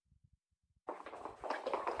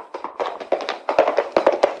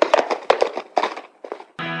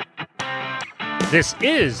This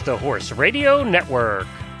is the Horse Radio Network.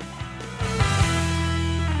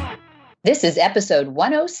 This is episode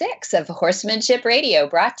 106 of Horsemanship Radio,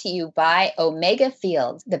 brought to you by Omega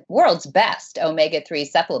Fields, the world's best omega-3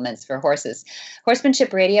 supplements for horses.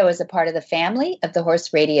 Horsemanship Radio is a part of the family of the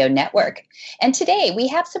Horse Radio Network. And today we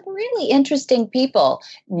have some really interesting people,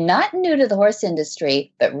 not new to the horse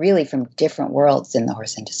industry, but really from different worlds in the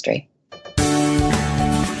horse industry.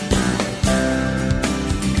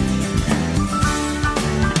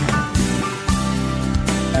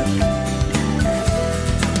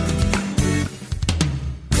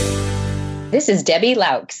 This is Debbie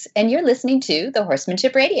Laux, and you're listening to the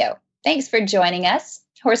Horsemanship Radio. Thanks for joining us.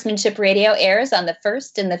 Horsemanship Radio airs on the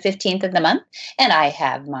 1st and the 15th of the month, and I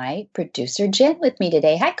have my producer, Jen, with me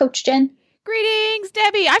today. Hi, Coach Jen. Greetings,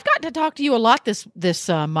 Debbie. I've gotten to talk to you a lot this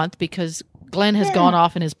month because Glenn has gone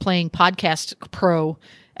off and is playing Podcast Pro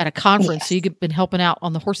at a conference, so you've been helping out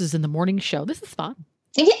on the Horses in the Morning show. This is fun.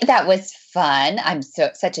 Yeah, that was fun. I'm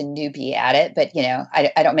such a newbie at it, but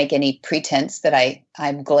I don't make any pretense that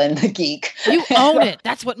I'm Glenn the Geek. You own it.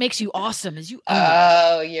 That's what makes you awesome. Is you own it.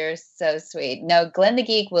 Oh, you're so sweet. No, Glenn the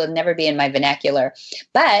Geek will never be in my vernacular,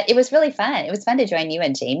 but it was really fun. It was fun to join you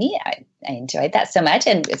and Jamie. I enjoyed that so much,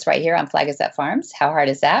 and it's right here on Flagstaff Farms. How hard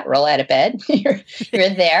is that? Roll out of bed. You're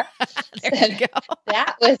there. There you go.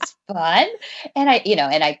 That was fun, and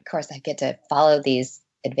of course I get to follow these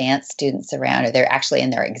advanced students around, or they're actually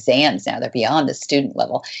in their exams now. They're beyond the student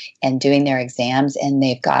level and doing their exams. And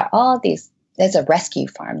they've got all these, there's a rescue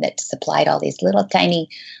farm that supplied all these little tiny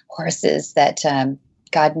horses that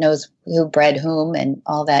God knows who bred whom and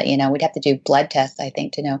all that. We'd have to do blood tests, I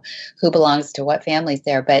think, to know who belongs to what families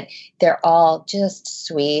there. But they're all just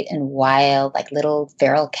sweet and wild, like little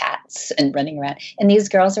feral cats and running around. And these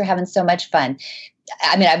girls are having so much fun.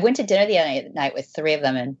 I mean, I went to dinner the other night with 3 of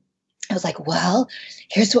them, and I was like, well,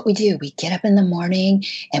 here's what we do. We get up in the morning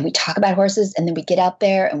and we talk about horses, and then we get out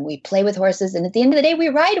there and we play with horses. And at the end of the day, we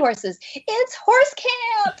ride horses. It's horse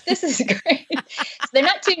camp. This is great. So they're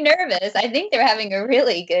not too nervous. I think they're having a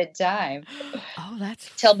really good time. Oh,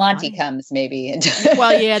 that's till Monty funny. comes, maybe.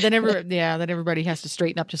 Well, then everybody has to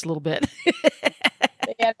straighten up just a little bit.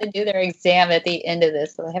 They have to do their exam at the end of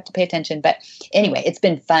this, so they have to pay attention. But anyway, it's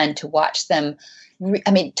been fun to watch them.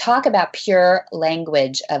 Talk about pure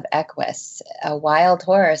language of equus. A wild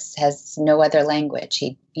horse has no other language.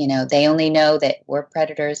 They only know that we're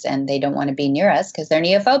predators and they don't want to be near us because they're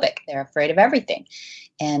neophobic. They're afraid of everything.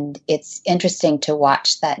 And it's interesting to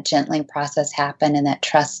watch that gentling process happen and that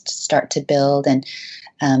trust start to build, and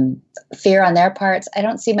fear on their parts. I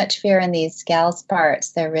don't see much fear in these gals'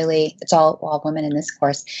 parts. It's all women in this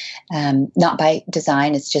course. Not by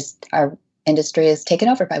design. It's just our industry is taken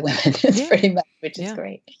over by women. Pretty much, which is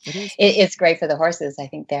great. It is. It's great for the horses. I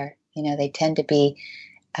think they tend to be,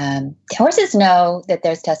 horses know that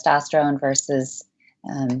there's testosterone versus,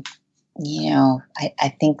 I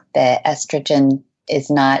think the estrogen is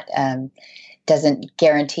not, doesn't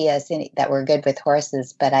guarantee us that we're good with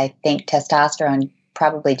horses, but I think testosterone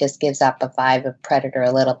probably just gives up a vibe of predator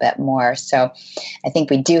a little bit more. So I think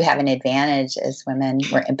we do have an advantage as women.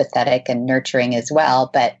 We're empathetic and nurturing as well,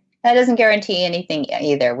 but that doesn't guarantee anything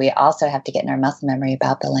either. We also have to get in our muscle memory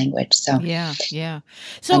about the language. So yeah.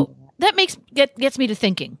 So that gets me to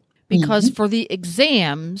thinking, because for the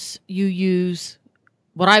exams you use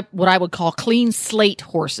what I would call clean slate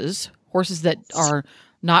horses that are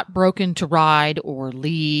not broken to ride or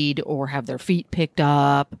lead or have their feet picked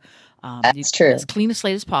up. That's true. As clean a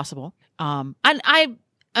slate as possible. And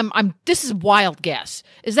this is a wild guess.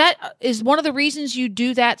 Is one of the reasons you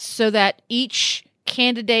do that so that each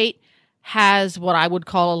candidate has what I would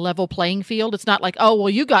call a level playing field? It's not like, oh, well,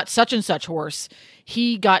 you got such and such horse.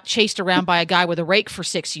 He got chased around by a guy with a rake for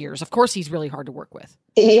 6 years. Of course, he's really hard to work with.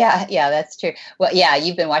 Yeah, that's true. Well, yeah,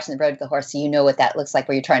 you've been watching The Road to the Horse, so you know what that looks like,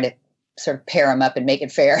 where you're trying to sort of pair them up and make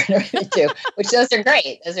it fair and everything too, which those are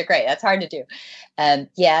great. That's hard to do.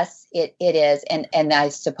 Yes, it is. And I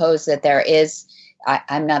suppose that there is,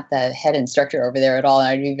 I'm not the head instructor over there at all, and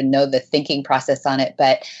I don't even know the thinking process on it,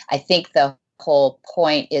 but I think the whole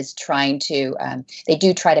point is trying to, they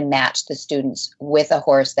do try to match the students with a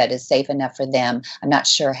horse that is safe enough for them. I'm not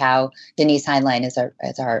sure how Denise Heinlein is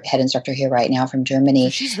our head instructor here right now from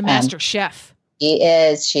Germany. So she's the master chef. She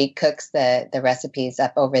is. She cooks the recipes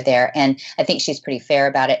up over there, and I think she's pretty fair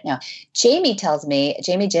about it. Now, Jamie tells me,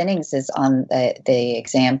 Jamie Jennings is on the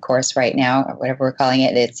exam course right now, or whatever we're calling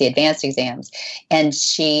it. It's the advanced exams, and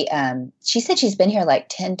she said she's been here like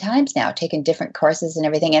 10 times now, taking different courses and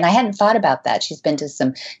everything. And I hadn't thought about that. She's been to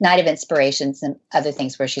some Night of Inspirations and other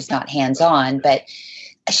things where she's not hands-on, but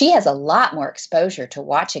she has a lot more exposure to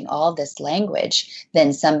watching all this language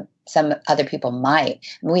than some some other people might.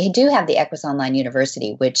 We do have the Equus Online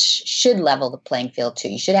University, which should level the playing field too.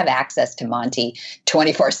 You should have access to Monty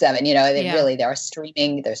 24/7. Really, there are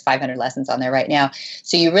streaming. There's 500 lessons on there right now.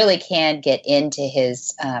 So you really can get into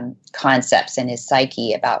his concepts and his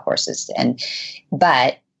psyche about horses.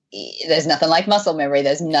 But there's nothing like muscle memory.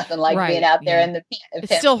 There's nothing like being out there in the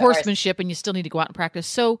it's still horsemanship, and you still need to go out and practice.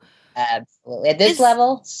 So absolutely, at this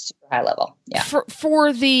level, super high level. Yeah.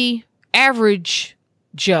 For the average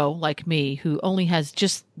Joe like me, who only has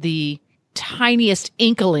just the tiniest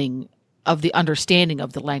inkling of the understanding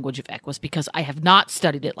of the language of Equus, because I have not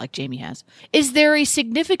studied it like Jamie has, is there a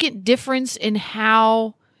significant difference in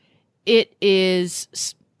how it is,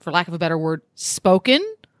 for lack of a better word, spoken,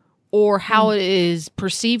 or how it is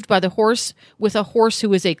perceived by the horse, with a horse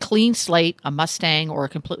who is a clean slate, a Mustang or a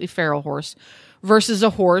completely feral horse, versus a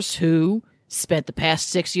horse who spent the past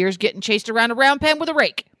 6 years getting chased around a round pen with a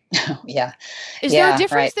rake? Yeah. Is there a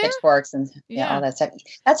difference there? Pitchforks and all that stuff.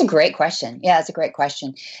 That's a great question. Yeah, it's a great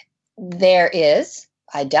question. There is.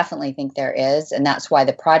 I definitely think there is. And that's why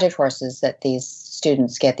the project horses that these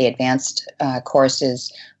students get, the advanced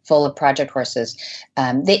courses full of project horses,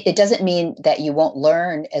 it doesn't mean that you won't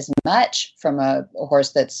learn as much from a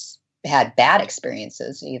horse that's had bad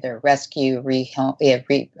experiences, either rescue,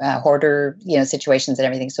 hoarder, situations and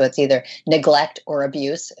everything. So it's either neglect or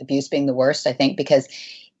abuse being the worst, I think, because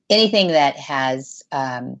anything that has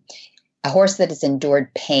a horse that has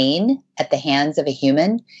endured pain at the hands of a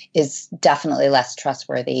human is definitely less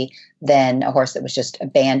trustworthy than a horse that was just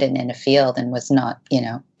abandoned in a field and was not,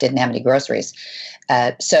 didn't have any groceries.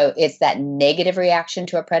 So it's that negative reaction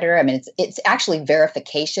to a predator. I mean, it's actually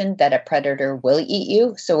verification that a predator will eat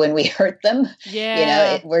you. So when we hurt them,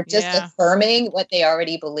 we're just affirming what they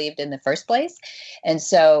already believed in the first place. And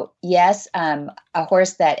so, yes, a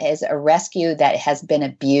horse that is a rescue that has been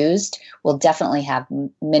abused will definitely have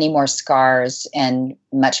many more scars and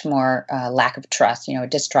much more lack of trust,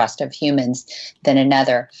 distrust of humans than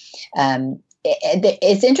another.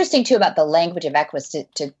 It's interesting too about the language of Equus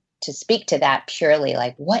to speak to that purely,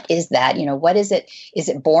 like, what is that? What is it? Is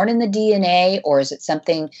it born in the DNA, or is it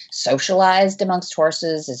something socialized amongst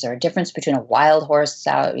horses? Is there a difference between a wild horse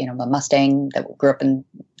out, a Mustang that grew up in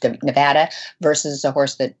Nevada versus a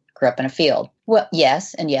horse that grew up in a field? Well,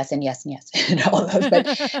 yes, and yes, and yes, and yes, and all of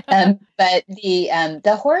those. But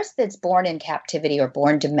the horse that's born in captivity or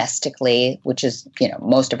born domestically, which is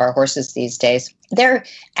most of our horses these days, they're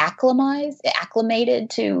acclimated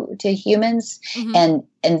to humans, and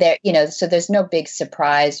they're so there's no big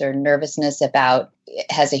surprise or nervousness about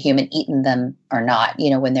has a human eaten them or not,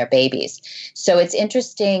 when they're babies. So it's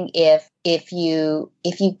interesting if you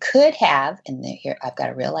could have, and here I've got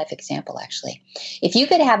a real life example actually. If you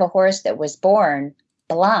could have a horse that was born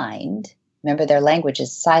blind, remember their language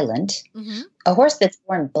is silent. A horse that's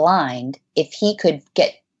born blind, if he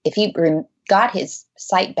got his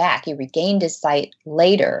sight back, he regained his sight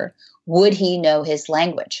later, would he know his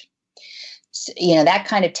language? So, that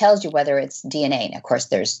kind of tells you whether it's DNA. And of course,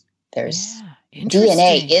 there's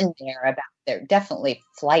DNA in there about they're definitely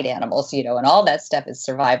flight animals, and all that stuff is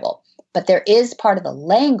survival. But there is part of the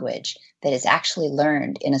language that is actually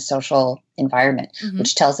learned in a social environment,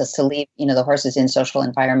 which tells us to leave, the horses in social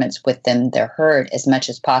environments with their herd as much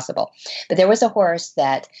as possible. But there was a horse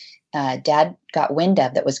that Dad got wind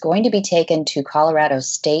of that was going to be taken to Colorado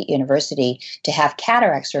State University to have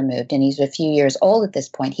cataracts removed. And he's a few years old at this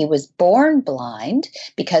point. He was born blind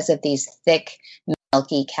because of these thick,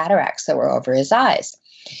 milky cataracts that were over his eyes.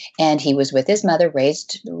 And he was with his mother,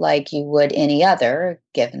 raised like you would any other,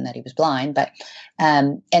 given that he was blind. But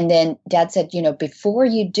and then Dad said, before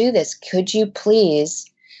you do this, could you please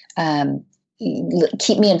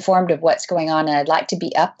keep me informed of what's going on? And I'd like to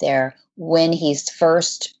be up there when he's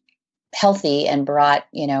first healthy and brought,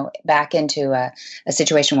 back into a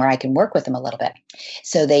situation where I can work with him a little bit.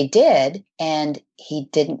 So they did, and he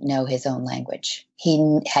didn't know his own language.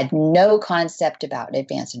 He had no concept about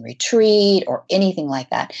advance and retreat or anything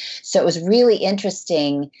like that. So it was really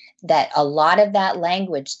interesting that a lot of that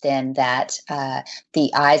language then, that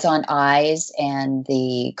the eyes on eyes and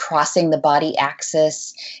the crossing the body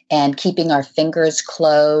axis and keeping our fingers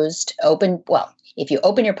closed, open, well, if you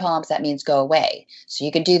open your palms, that means go away. So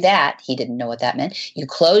you could do that. He didn't know what that meant. You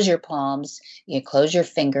close your palms, you close your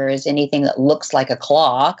fingers, anything that looks like a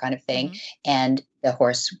claw kind of thing, and the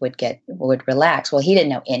horse would relax. Well, he didn't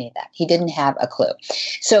know any of that. He didn't have a clue.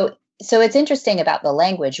 So it's interesting about the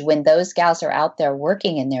language. When those gals are out there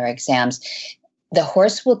working in their exams, the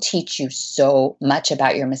horse will teach you so much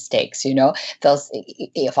about your mistakes.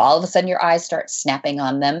 If all of a sudden your eyes start snapping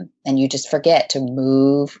on them and you just forget to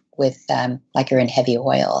move with like you're in heavy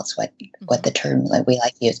oil, is what the term that we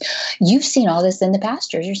like to use. You've seen all this in the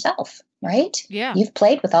pastures yourself, right? Yeah. You've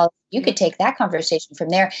played with all. You could take that conversation from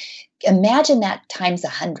there. Imagine that times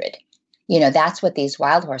 100. That's what these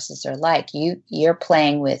wild horses are like. You're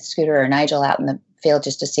playing with Scooter or Nigel out in the field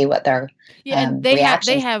just to see what their and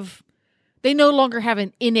reactions. They no longer have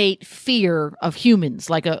an innate fear of humans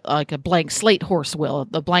like a blank slate horse will.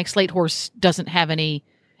 The blank slate horse doesn't have any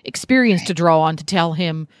experience to draw on to tell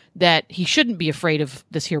him that he shouldn't be afraid of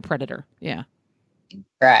this here predator. Yeah.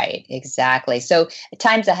 Right, exactly. So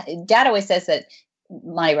Dad always says that,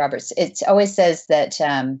 Monty Roberts, it always says that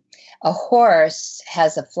a horse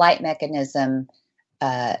has a flight mechanism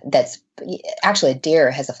that's actually a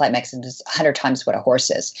deer has a flight mechanism that's 100 times what a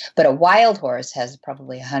horse is, but a wild horse has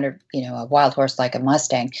probably 100. A wild horse like a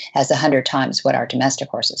Mustang has 100 times what our domestic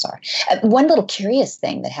horses are. One little curious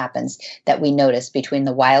thing that happens that we notice between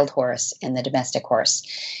the wild horse and the domestic horse,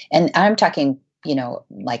 and I'm talking,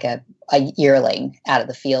 like a yearling out of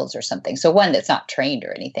the fields or something. So one that's not trained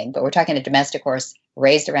or anything, but we're talking a domestic horse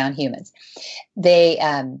raised around humans. They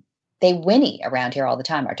whinny around here all the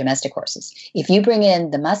time, our domestic horses. If you bring in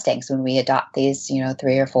the Mustangs, when we adopt these,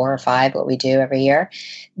 3 or 4 or 5, what we do every year,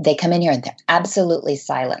 they come in here and they're absolutely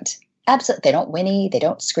silent. Absolutely. They don't whinny. They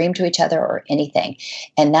don't scream to each other or anything.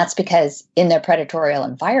 And that's because in their predatorial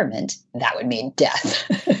environment, that would mean death.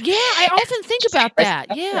 Yeah, I often think about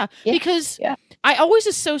that. Yeah, because I always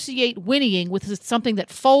associate whinnying with something that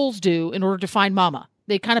foals do in order to find mama.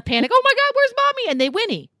 They kind of panic. Oh my God, where's mommy? And they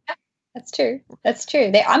whinny. That's true. That's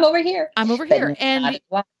true. I'm over here. I'm over here. And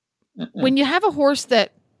when you have a horse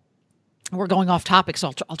that, we're going off topic,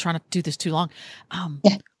 so I'll try not to do this too long.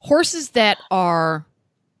 Horses that are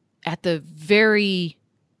at the very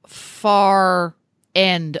far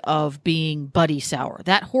end of being buddy sour.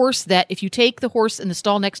 That horse that if you take the horse in the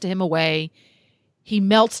stall next to him away, he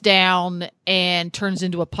melts down and turns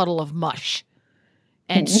into a puddle of mush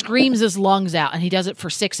and screams his lungs out, and he does it for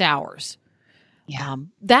 6 hours. Yeah.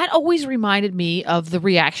 That always reminded me of the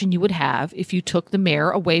reaction you would have if you took the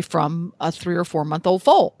mare away from a 3 or 4 month old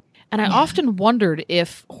foal. And I often wondered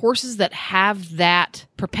if horses that have that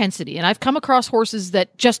propensity, and I've come across horses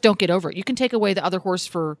that just don't get over it. You can take away the other horse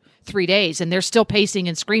for 3 days and they're still pacing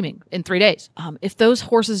and screaming in 3 days. If those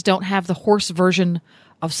horses don't have the horse version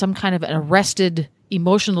of some kind of an arrested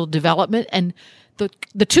emotional development, and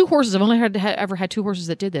the 2 horses, I've only ever had 2 horses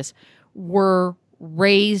that did this, were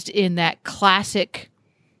raised in that classic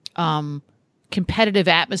competitive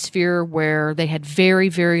atmosphere where they had very,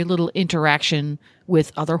 very little interaction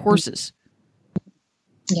with other horses.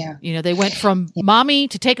 Yeah. They went from mommy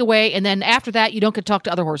to take away, and then after that, you don't get to talk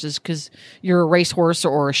to other horses because you're a race horse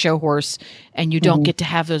or a show horse, and you don't get to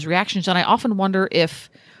have those reactions. And I often wonder if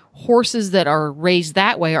horses that are raised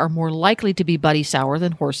that way are more likely to be buddy sour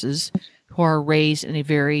than horses who are raised in a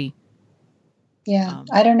very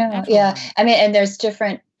I don't know. Yeah. I mean, and there's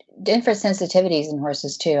different sensitivities in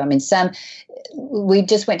horses too. I mean, we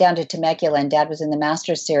just went down to Temecula, and Dad was in the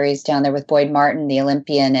Masters Series down there with Boyd Martin, the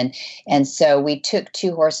Olympian. And so we took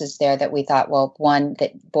 2 horses there that we thought, well, one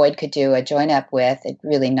that Boyd could do a join up with, a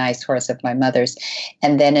really nice horse of my mother's.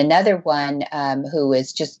 And then another one who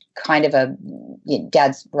is just kind of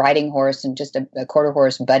Dad's riding horse and just a quarter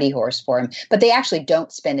horse buddy horse for him. But they actually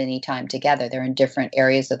don't spend any time together. They're in different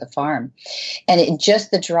areas of the farm. And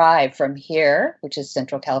just the drive from here, which is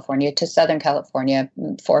Central California, to Southern California,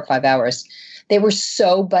 4 or 5 hours, they were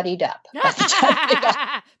so buddied up.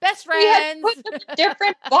 Best friends. We had put them in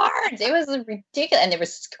different barns. It was ridiculous. And they were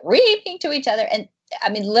screaming to each other. And I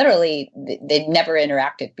mean, literally, they'd never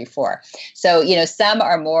interacted before. So, some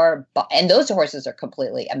are more, and those horses are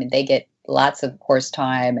completely, I mean, they get lots of horse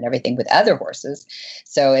time and everything with other horses.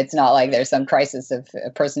 So it's not like there's some crisis of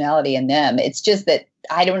personality in them. It's just that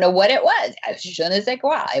I don't know what it was. Je ne sais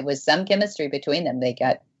quoi. It was some chemistry between them. They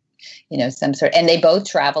got, some sort, and they both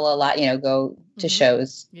travel a lot, go to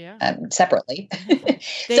shows separately.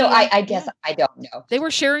 So I guess I don't know. They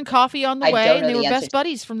were sharing coffee on the way, and they were best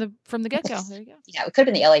buddies from the get-go. There you go. Yeah, it could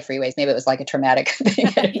have been the LA freeways. Maybe it was like a traumatic thing.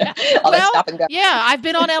 All that stop and go. Yeah, I've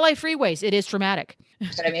been on LA freeways. It is traumatic. You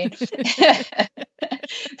know what I mean?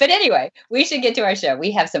 But anyway, we should get to our show.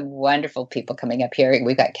 We have some wonderful people coming up here.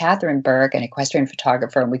 We've got Catherine Burke, an equestrian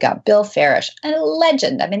photographer, and we got Bill Farish, a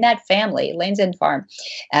legend. I mean, that family, Lane's End Farm,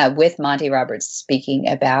 with Monty Roberts speaking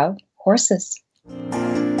about horses.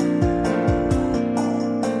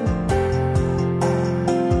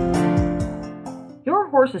 Your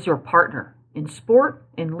horse is your partner in sport,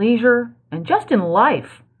 in leisure, and just in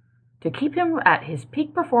life. To keep him at his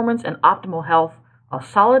peak performance and optimal health, a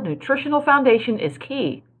solid nutritional foundation is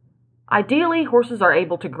key. Ideally, horses are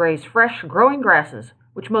able to graze fresh, growing grasses,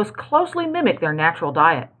 which most closely mimic their natural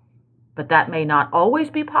diet. But that may not always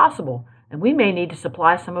be possible, and we may need to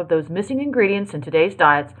supply some of those missing ingredients in today's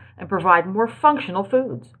diets and provide more functional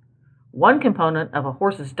foods. One component of a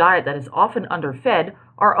horse's diet that is often underfed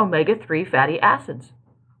are omega-3 fatty acids.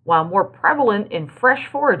 While more prevalent in fresh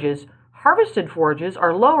forages, harvested forages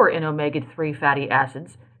are lower in omega-3 fatty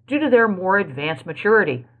acids due to their more advanced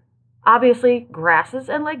maturity. Obviously, grasses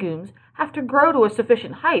and legumes have to grow to a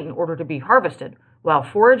sufficient height in order to be harvested, while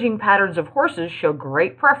foraging patterns of horses show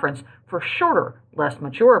great preference for shorter, less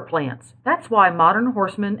mature plants. That's why modern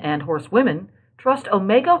horsemen and horsewomen trust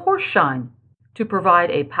Omega Horseshine to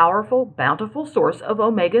provide a powerful, bountiful source of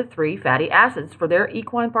omega-3 fatty acids for their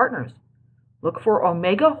equine partners. Look for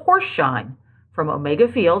Omega Horseshine from Omega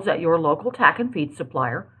Fields at your local tack and feed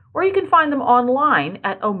supplier, or you can find them online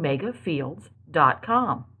at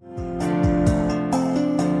omegafields.com.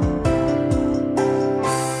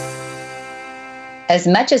 As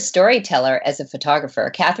much a storyteller as a photographer,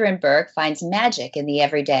 Catherine Burke finds magic in the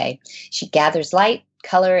everyday. She gathers light,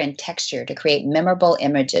 color, and texture to create memorable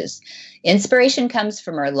images. Inspiration comes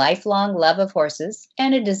from her lifelong love of horses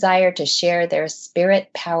and a desire to share their spirit,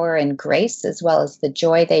 power, and grace, as well as the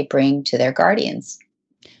joy they bring to their guardians.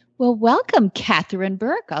 Well, welcome, Catherine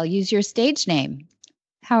Burke. I'll use your stage name.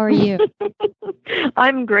 How are you?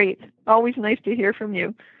 I'm great. Always nice to hear from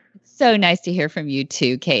you. So nice to hear from you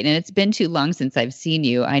too, Kate. And it's been too long since I've seen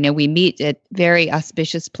you. I know we meet at very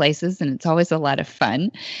auspicious places, and it's always a lot of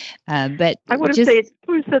fun. But I would have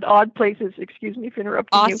said odd places. Excuse me for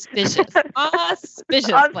interrupting auspicious. you.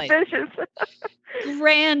 Auspicious. Auspicious.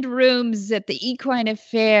 Grand rooms at the Equine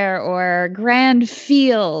Fair, or grand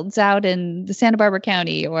fields out in the Santa Barbara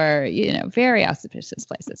County, or very auspicious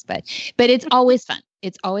places. But it's always fun.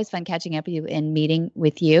 It's always fun catching up with you and meeting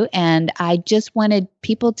with you. And I just wanted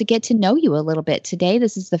people to get to know you a little bit today.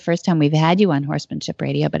 This is the first time we've had you on Horsemanship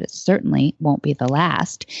Radio, but it certainly won't be the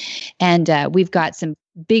last. And we've got some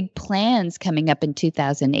big plans coming up in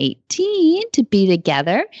 2018 to be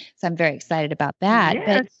together. So I'm very excited about that. Yes.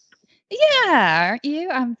 But yeah, aren't you?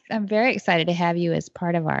 I'm very excited to have you as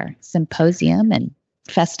part of our symposium and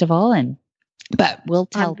festival. But we'll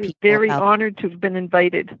tell people. I'm very honored to have been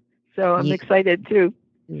invited. So I'm excited too.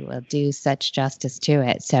 We will do such justice to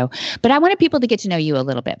it. But I wanted people to get to know you a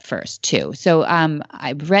little bit first too. So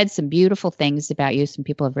I've read some beautiful things about you. Some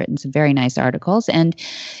people have written some very nice articles, and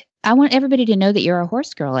I want everybody to know that you're a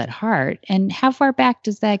horse girl at heart. And how far back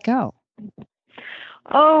does that go?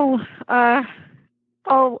 A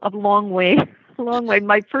long way. A long way.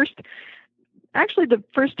 The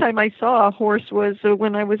first time I saw a horse was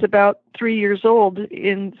when I was about 3 years old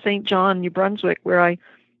in St. John, New Brunswick, where I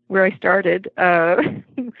started.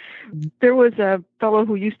 There was a fellow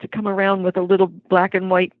who used to come around with a little black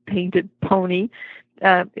and white painted pony.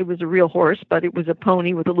 It was a real horse, but it was a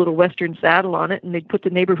pony with a little Western saddle on it, and they'd put the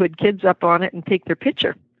neighborhood kids up on it and take their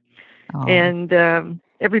picture. Oh. And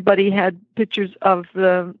everybody had pictures of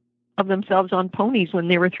themselves on ponies when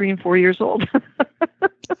they were 3 and 4 years old.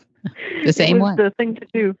 The same one. The thing to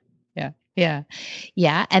do. Yeah.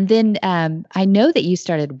 And then I know that you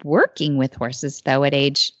started working with horses, though, at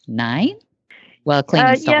age 9? Well,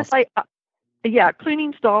 cleaning stalls. Yes,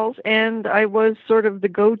 cleaning stalls. And I was sort of the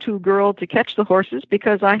go-to girl to catch the horses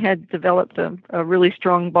because I had developed a really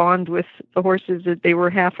strong bond with the horses. That they were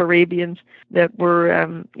half Arabians that were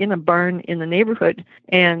in a barn in the neighborhood.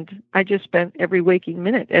 And I just spent every waking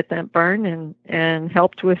minute at that barn and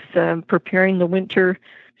helped with preparing the winter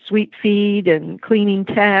sweet feed and cleaning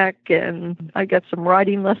tack, and I got some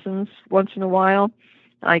riding lessons once in a while.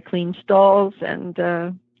 I cleaned stalls, and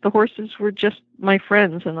the horses were just my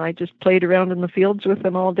friends, and I just played around in the fields with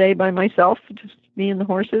them all day by myself, just me and the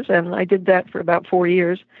horses, and I did that for about 4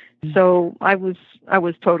 years. So I was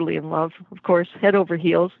totally in love, of course, head over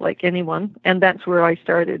heels like anyone, and that's where I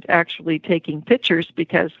started actually taking pictures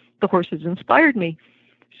because the horses inspired me.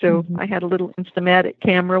 So I had a little Instamatic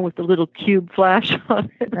camera with a little cube flash on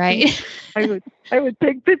it. Right. I would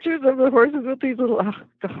take pictures of the horses with these little,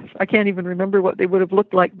 I can't even remember what they would have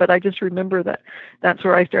looked like, but I just remember that's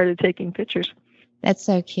where I started taking pictures. That's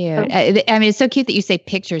so cute. I mean, it's so cute that you say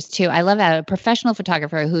pictures too. I love how a professional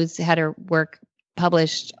photographer who's had her work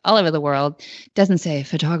published all over the world doesn't say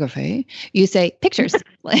photography. You say pictures.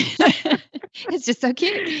 It's just so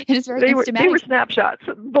cute. And it's very Instamatic. They were snapshots.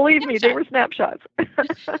 Believe me, they were snapshots.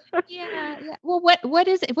 Yeah. Well, what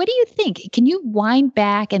is it? What do you think? Can you wind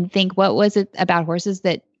back and think what was it about horses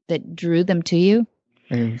that drew them to you,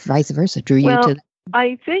 or vice versa, drew you to them?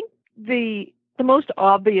 I think the the most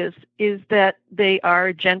obvious is that they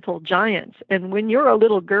are gentle giants. And when you're a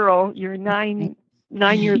little girl, you're 9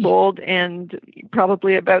 years old and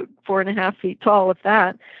probably about 4.5 feet tall, if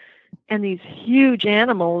that. And these huge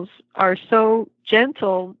animals are so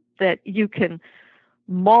gentle that you can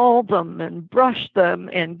maul them and brush them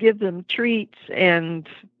and give them treats and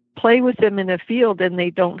play with them in a field, and they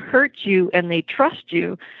don't hurt you and they trust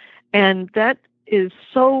you. And that is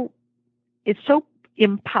it's so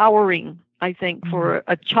empowering, I think, for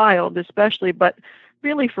a child especially, but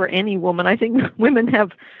really for any woman. I think women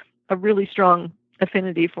have a really strong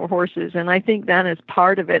affinity for horses, and I think that is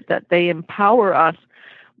part of it, that they empower us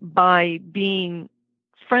by being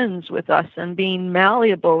friends with us and being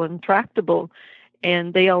malleable and tractable,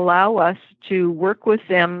 and they allow us to work with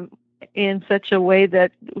them in such a way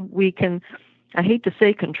that we can, I hate to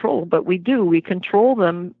say control, but we control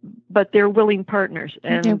them, but they're willing partners.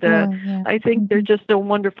 And I think they're just a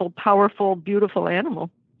wonderful, powerful, beautiful animal.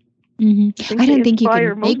 Mm-hmm. I don't think you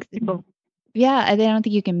can make people. Yeah, I don't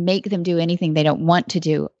think you can make them do anything they don't want to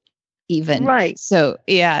do, even. Right. So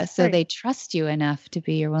they trust you enough to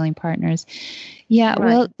be your willing partners. Yeah,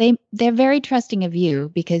 right. Well, they're very trusting of you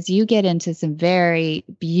because you get into some very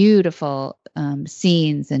beautiful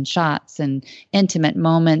scenes and shots and intimate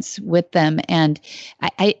moments with them. And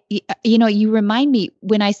I you remind me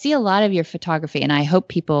when I see a lot of your photography, and I hope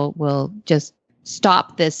people will just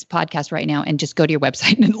stop this podcast right now and just go to your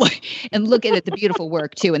website and look at the beautiful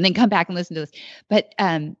work too, and then come back and listen to this. But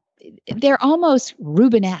they're almost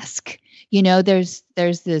Rubenesque.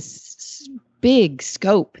 There's this big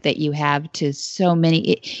scope that you have to so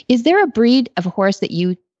many. Is there a breed of horse that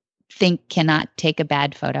you think cannot take a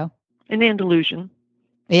bad photo? An Andalusian.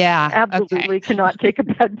 Yeah. Absolutely cannot take a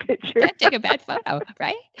bad picture. Can't take a bad photo,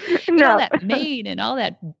 right? No. All that mane and all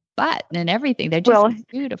that butt and everything. They're just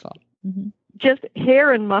beautiful. Mm-hmm. Just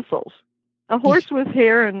hair and muscles. A horse with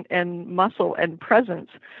hair and muscle and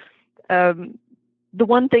presence. The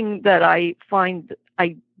one thing that I find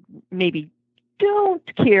I maybe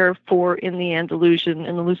don't care for in the Andalusian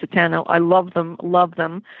and the Lusitano, I love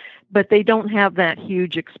them, but they don't have that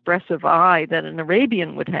huge expressive eye that an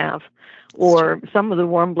Arabian would have, or some of the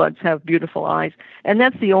warm bloods have beautiful eyes. And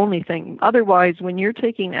that's the only thing. Otherwise, when you're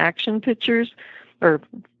taking action pictures or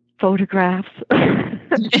photographs,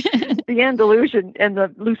 the Andalusian and the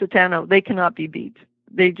Lusitano, they cannot be beat.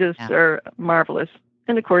 They just are marvelous.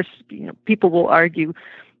 And of course, people will argue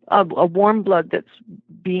a warm blood that's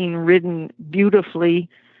being ridden beautifully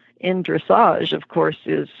in dressage, of course,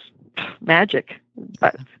 is magic.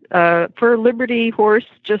 But for a Liberty horse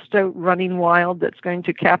just out running wild that's going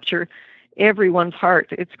to capture everyone's heart,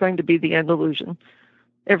 it's going to be the Andalusian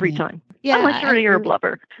every time. Yeah, unless you're an Arab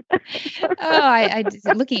lover. I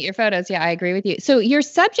looking at your photos, I agree with you. So your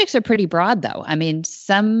subjects are pretty broad, though. I mean,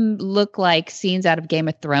 some look like scenes out of Game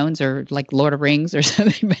of Thrones or like Lord of Rings or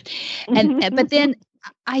something. But then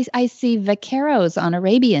I see vaqueros on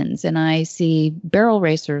Arabians, and I see barrel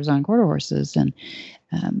racers on quarter horses, and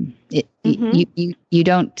you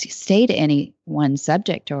don't stay to any one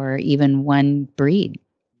subject or even one breed.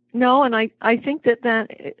 No, and I think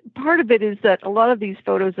that part of it is that a lot of these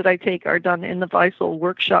photos that I take are done in the Weisel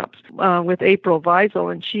workshops with April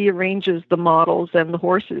Weisel, and she arranges the models and the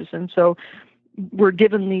horses. And so we're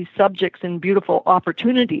given these subjects in beautiful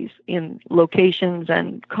opportunities in locations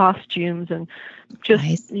and costumes, and just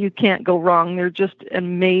nice. You can't go wrong. They're just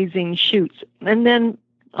amazing shoots. And then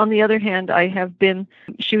on the other hand, I have been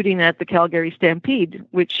shooting at the Calgary Stampede,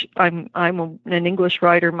 which I'm an English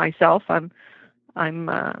rider myself. I'm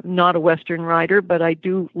not a Western rider, but I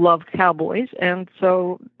do love cowboys. And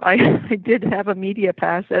so I did have a media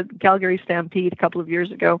pass at Calgary Stampede a couple of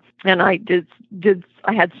years ago. And I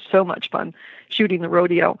had so much fun shooting the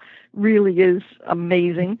rodeo. Really is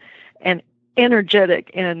amazing and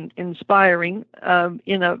energetic and inspiring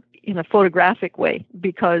in a photographic way,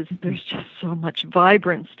 because there's just so much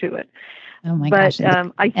vibrance to it. Oh my gosh.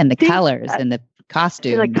 And the colors and the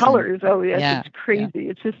costumes. The colors, it's crazy.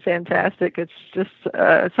 Yeah. It's just fantastic. It's just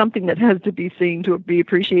something that has to be seen to be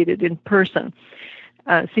appreciated in person,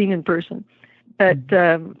 seen in person. But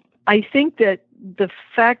I think that the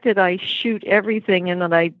fact that I shoot everything and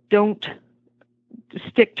that I don't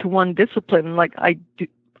stick to one discipline, like I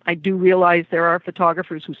do realize there are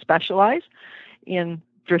photographers who specialize in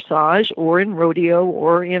dressage or in rodeo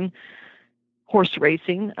or in horse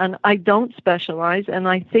racing, and I don't specialize, and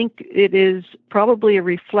I think it is probably a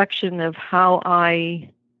reflection of how I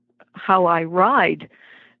ride,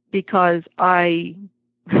 because I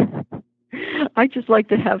just like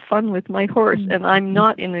to have fun with my horse, and I'm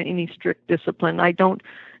not in any strict discipline. I don't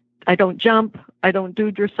jump, I don't do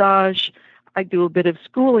dressage, I do a bit of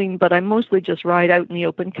schooling, but I mostly just ride out in the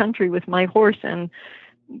open country with my horse, and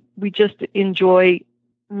we just enjoy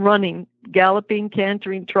running, galloping,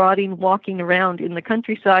 cantering, trotting, walking around in the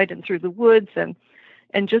countryside and through the woods, and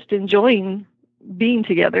just enjoying being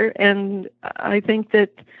together. And I think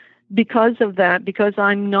that because of that, because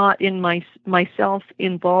I'm not in myself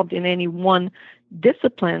involved in any one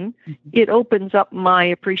discipline, it opens up my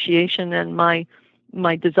appreciation and my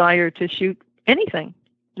desire to shoot anything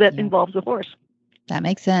that involves a horse. That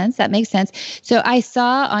makes sense. So I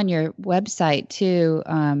saw on your website too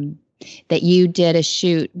that you did a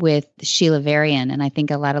shoot with Sheila Varian, and I think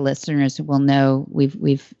a lot of listeners will know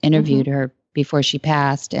we've interviewed her before she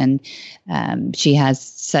passed, and she has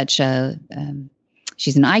such a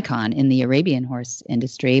she's an icon in the Arabian horse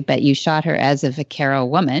industry. But you shot her as a vaquero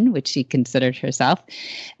woman, which she considered herself.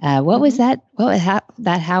 What was that? How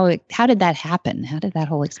did that happen? How did that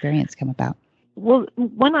whole experience come about? Well,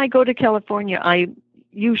 when I go to California, I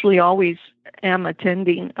usually always am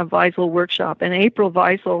attending a Weisel workshop, and April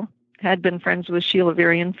Weisel had been friends with Sheila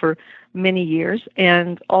Varian for many years,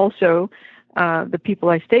 and also the people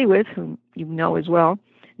I stay with, whom you know as well,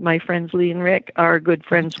 my friends Lee and Rick, are good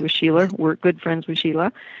friends with Sheila. We're good friends with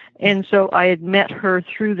Sheila. And so I had met her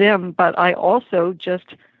through them, but I also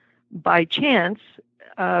just by chance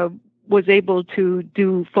was able to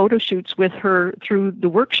do photo shoots with her through the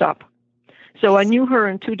workshop. So I knew her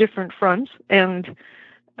on two different fronts, and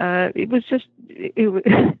it was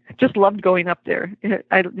just loved going up there.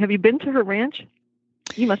 Have you been to her ranch?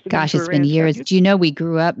 You must have. Gosh, it's been years. Do you know we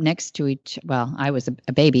grew up next to well, I was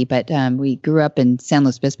a baby, but we grew up in San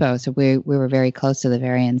Luis Obispo, so we were very close to the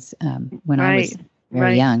Varians when I was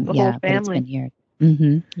very young. The yeah, whole family. But it's been years.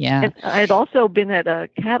 Mm-hmm. Yeah. And I had also been at a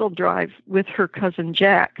cattle drive with her cousin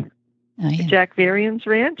Jack. Jack Varian's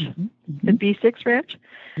ranch, the B6 ranch.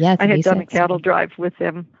 Yeah, I had done a cattle drive with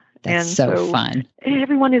them. That's so fun.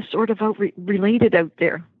 Everyone is sort of related out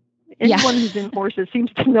there. Anyone who's in horses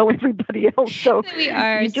seems to know everybody else. So we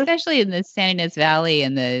are, especially in the San Ynez Valley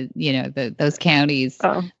and those counties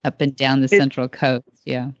up and down the Central Coast.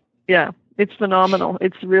 Yeah. Yeah, it's phenomenal.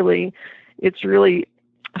 It's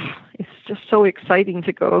just so exciting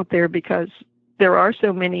to go out there because there are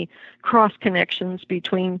so many cross connections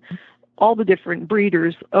between all the different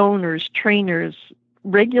breeders, owners, trainers,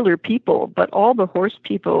 regular people, but all the horse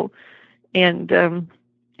people and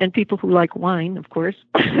people who like wine, of course.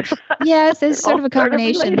 Yes, there's sort of a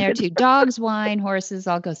combination there too. Dogs, wine, horses,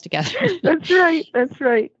 all goes together. That's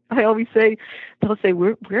right. I always say, they'll say,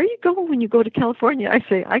 where are you going when you go to California? I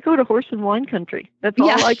say, I go to horse and wine country. That's all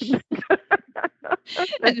I can do.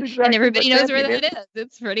 And everybody knows where that is.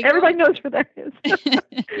 It's pretty cool. Everybody knows where that is.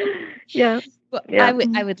 Yeah. Well,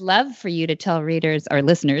 I would love for you to tell readers or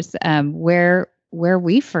listeners where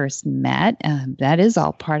we first met. That is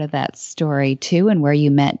all part of that story too, and where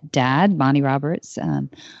you met Dad, Monty Roberts, on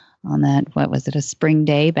that, what was it, a spring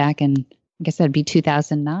day back in, I guess that'd be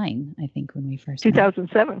 2009, I think, when we first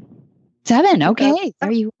 2007. Met. 7, okay,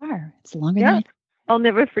 there you are. It's longer than I'll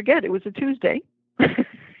never forget. It was a Tuesday.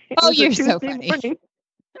 You're so funny. Morning.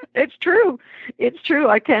 It's true.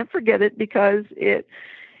 I can't forget it because it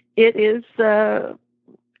is,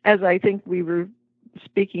 as I think we were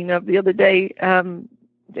speaking of the other day,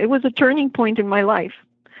 it was a turning point in my life.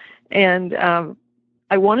 And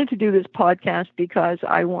I wanted to do this podcast because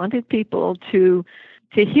I wanted people to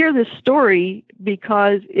hear this story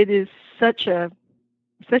because it is such a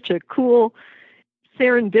cool,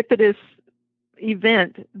 serendipitous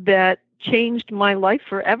event that changed my life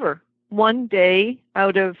forever. One day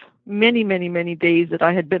out of many, many, many days that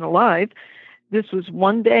I had been alive, this was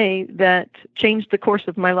one day that changed the course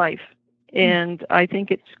of my life. And I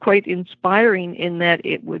think it's quite inspiring in that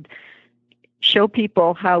it would show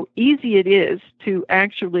people how easy it is to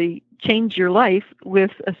actually change your life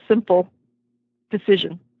with a simple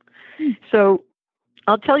decision. So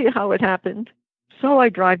I'll tell you how it happened. So I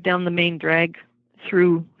drive down the main drag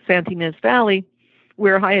through Santa Ynez Valley,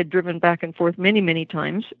 where I had driven back and forth many, many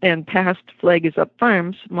times, and past Flag Is Up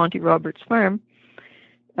Farms, Monty Roberts' farm.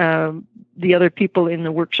 The other people in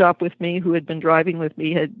the workshop with me who had been driving with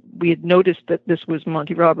me we had noticed that this was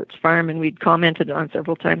Monty Roberts' farm, and we'd commented on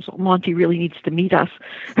several times, well, Monty really needs to meet us,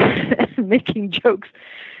 making jokes.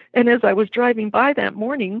 And as I was driving by that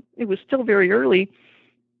morning, it was still very early,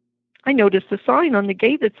 I noticed a sign on the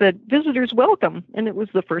gate that said, "Visitors welcome," and it was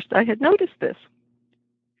the first I had noticed this.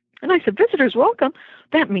 And I said, "Visitors welcome?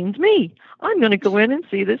 That means me. I'm going to go in and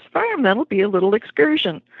see this farm. That'll be a little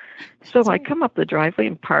excursion." So I come up the driveway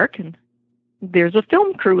and park, and there's a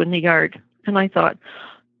film crew in the yard. And I thought,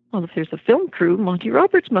 well, if there's a film crew, Monty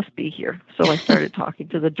Roberts must be here. So I started talking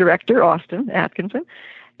to the director, Austin Atkinson,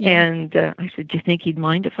 And I said, do you think he'd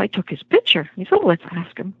mind if I took his picture? He said, well, let's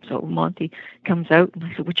ask him. So Monty comes out, and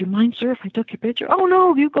I said, would you mind, sir, if I took your picture? Oh,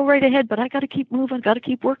 no, you go right ahead, but I got to keep moving, got to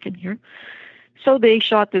keep working here. So they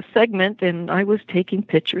shot this segment, and I was taking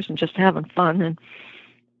pictures and just having fun.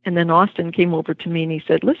 And then Austin came over to me, and he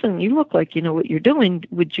said, listen, you look like you know what you're doing.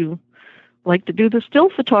 Would you like to do the still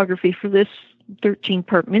photography for this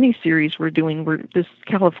 13-part miniseries we're doing, this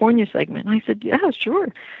California segment? And I said, yeah,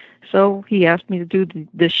 sure. So he asked me to do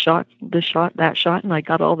this shot, that shot, and I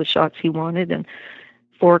got all the shots he wanted. And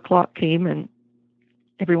 4:00 came, and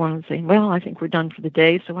everyone was saying, well, I think we're done for the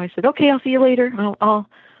day. So I said, okay, I'll see you later.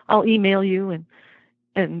 I'll email you,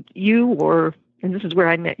 and this is where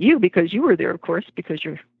I met you, because you were there, of course, because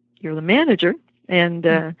you're the manager,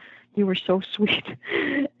 and you were so sweet.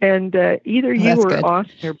 And either you or good.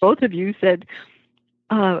 Austin or both of you said,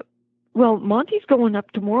 well, Monty's going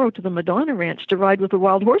up tomorrow to the Madonna Ranch to ride with the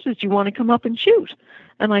wild horses. Do you want to come up and shoot?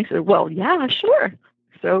 And I said, well, yeah, sure.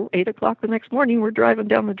 So 8:00 the next morning, we're driving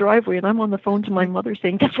down the driveway, and I'm on the phone to my mother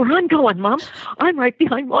saying, guess where I'm going, Mom? I'm right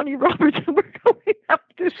behind Monty Roberts, and we're going up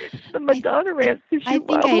to the Madonna Ranch to shoot I think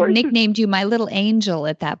wild I had horses. nicknamed you my little angel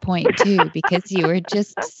at that point, too, because you were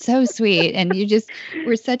just so sweet, and you just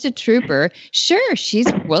were such a trooper. Sure, she's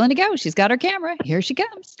willing to go. She's got her camera. Here she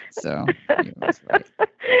comes. So,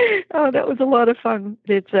 oh, that was a lot of fun.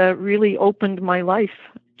 It's really opened my life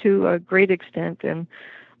to a great extent, and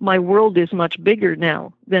my world is much bigger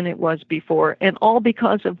now than it was before, and all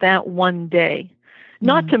because of that one day. Mm-hmm.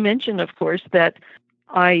 Not to mention, of course, that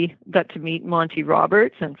I got to meet Monty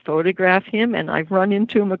Roberts and photograph him, and I've run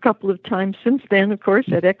into him a couple of times since then, of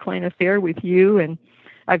course, at Equine Affair with you, and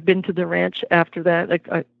I've been to the ranch after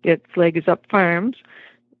that at Flag Is Up Farms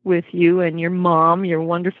with you and your mom, your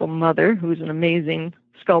wonderful mother, who's an amazing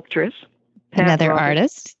sculptress. Another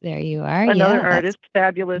artist. There you are. Another artist,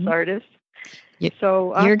 fabulous artist.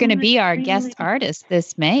 So you're going to be our guest artist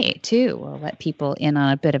this May, too. We'll let people in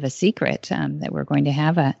on a bit of a secret that we're going to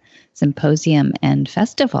have a symposium and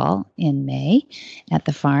festival in May at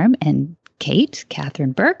the farm. And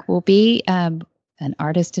Catherine Burke, will be an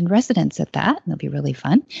artist in residence at that. It'll be really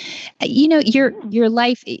fun. You know, your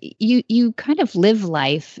life, you kind of live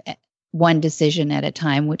life one decision at a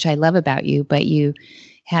time, which I love about you, but you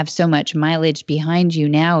have so much mileage behind you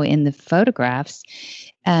now in the photographs.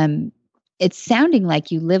 It's sounding like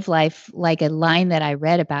you live life like a line that I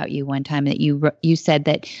read about you one time, that you said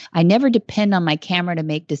that I never depend on my camera to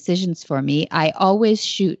make decisions for me. I always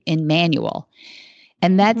shoot in manual.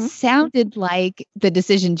 And that sounded like the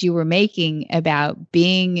decisions you were making about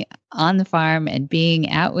being on the farm and being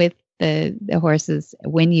out with the horses.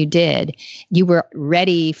 When you did, you were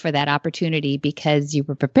ready for that opportunity because you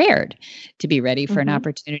were prepared to be ready for an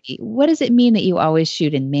opportunity. What does it mean that you always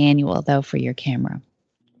shoot in manual, though, for your camera?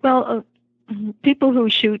 Well, people who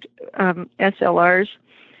shoot SLRs,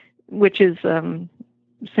 which is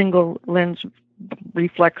single lens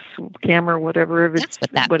reflex camera, whatever. That's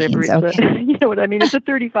what that whatever means. It's you know what I mean? It's a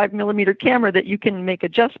 35 millimeter camera that you can make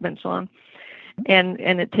adjustments on, and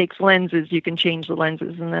it takes lenses. You can change the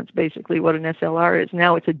lenses, and that's basically what an SLR is.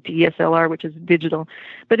 Now it's a DSLR, which is digital.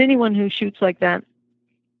 But anyone who shoots like that,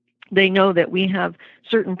 they know that we have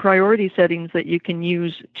certain priority settings that you can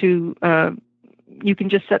use to. You can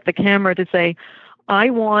just set the camera to say, I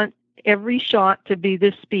want every shot to be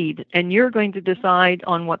this speed, and you're going to decide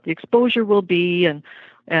on what the exposure will be and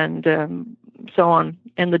so on,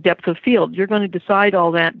 and the depth of field. You're going to decide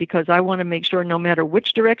all that because I want to make sure no matter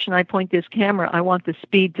which direction I point this camera, I want the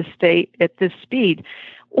speed to stay at this speed.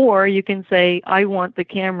 Or you can say, I want the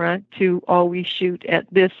camera to always shoot at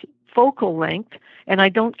this focal length, and I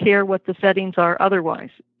don't care what the settings are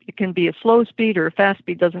otherwise. It can be a slow speed or a fast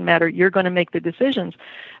speed, doesn't matter. You're going to make the decisions.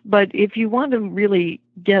 But if you want to really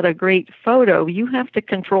get a great photo, you have to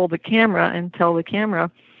control the camera and tell the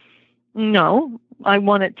camera, no, I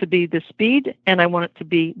want it to be this speed, and I want it to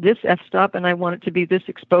be this f-stop, and I want it to be this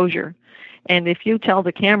exposure. And if you tell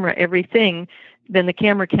the camera everything, then the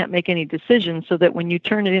camera can't make any decisions, so that when you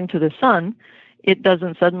turn it into the sun, it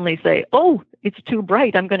doesn't suddenly say, oh, it's too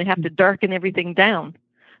bright, I'm going to have to darken everything down.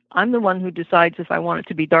 I'm the one who decides if I want it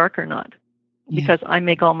to be dark or not, because I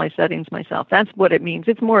make all my settings myself. That's what it means.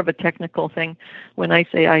 It's more of a technical thing when I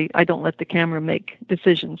say I don't let the camera make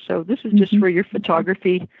decisions. So this is just for your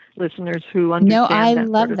photography listeners who understand. No, I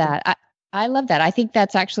love that. I love that. I think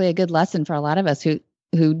that's actually a good lesson for a lot of us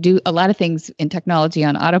who do a lot of things in technology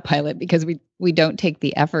on autopilot, because we don't take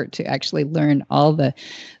the effort to actually learn all the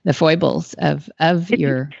foibles of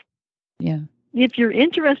your. If you're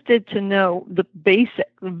interested to know the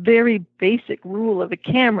very basic rule of a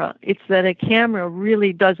camera, it's that a camera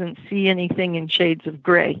really doesn't see anything in shades of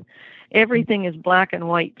gray. Everything is black and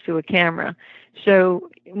white to a camera. So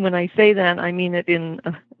when I say that, I mean it in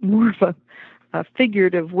more of a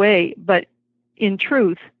figurative way. But in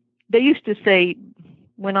truth, they used to say,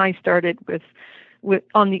 when I started with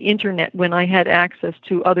on the internet, when I had access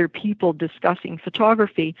to other people discussing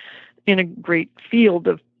photography in a great field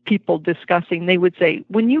of people discussing, they would say,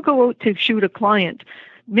 when you go out to shoot a client,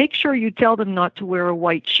 make sure you tell them not to wear a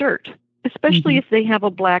white shirt, especially if they have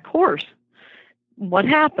a black horse. What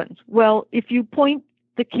happens? Well, if you point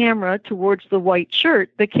the camera towards the white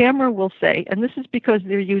shirt, the camera will say, and this is because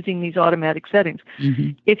they're using these automatic settings,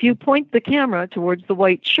 if you point the camera towards the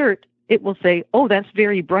white shirt, it will say, oh, that's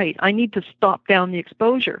very bright. I need to stop down the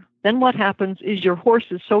exposure. Then what happens is your horse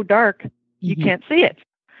is so dark, you can't see it.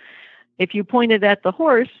 If you point it at the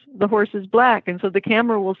horse is black. And so the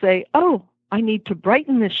camera will say, oh, I need to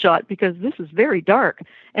brighten this shot because this is very dark.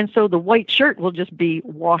 And so the white shirt will just be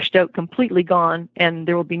washed out, completely gone, and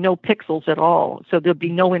there will be no pixels at all. So there'll be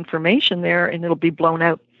no information there, and it'll be blown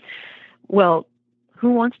out. Well,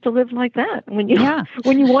 who wants to live like that? When you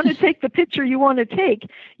want to take the picture you want to take,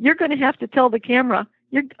 you're going to have to tell the camera,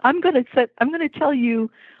 I'm going to tell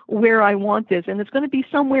you where I want this, and it's going to be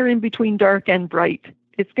somewhere in between dark and bright.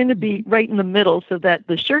 It's going to be right in the middle so that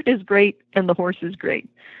the shirt is great and the horse is great.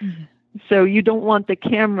 So you don't want the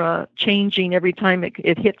camera changing every time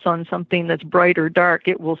it hits on something that's bright or dark.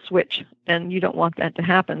 It will switch, and you don't want that to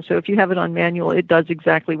happen. So if you have it on manual, it does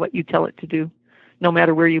exactly what you tell it to do, no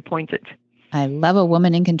matter where you point it. I love a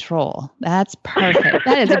woman in control. That's perfect.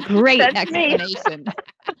 That is a great explanation.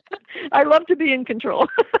 I love to be in control.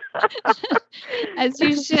 As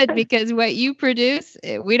you should, because what you produce,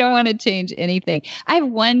 we don't want to change anything. I have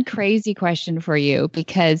one crazy question for you,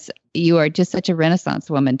 because you are just such a Renaissance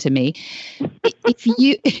woman to me. If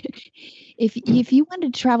you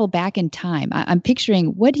wanted to travel back in time, I'm picturing,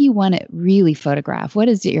 what do you want to really photograph? What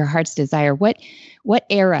is your heart's desire? What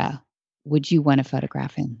era would you want to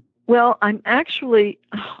photograph in? Well,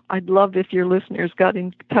 I'd love if your listeners got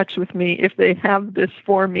in touch with me if they have this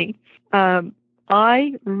for me.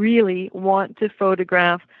 I really want to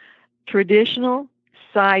photograph traditional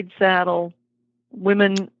side saddle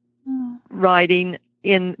women riding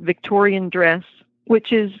in Victorian dress,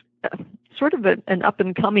 which is sort of an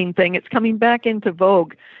up-and-coming thing. It's coming back into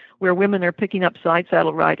vogue, where women are picking up side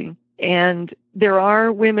saddle riding. And there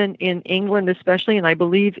are women in England especially, and I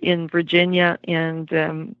believe in Virginia and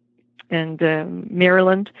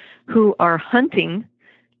Maryland, who are hunting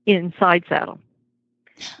in side saddle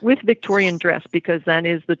with Victorian dress, because that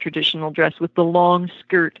is the traditional dress, with the long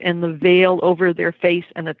skirt and the veil over their face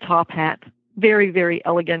and a top hat. Very, very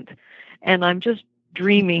elegant. And I'm just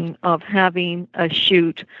dreaming of having a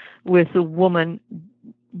shoot with a woman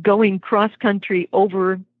going cross country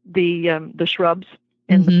over the shrubs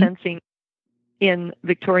and the fencing in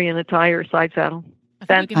Victorian attire, side saddle. I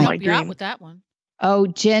think we can help you out with that one. Oh,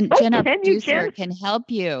 Jen, our producer, can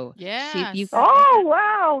help you. Yeah. Oh,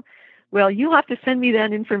 wow. Well, you'll have to send me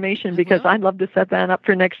that information, because I'd love to set that up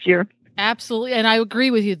for next year. Absolutely. And I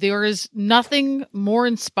agree with you. There is nothing more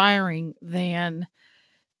inspiring than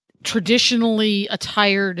traditionally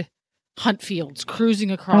attired hunt fields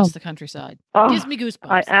cruising across the countryside. Gives me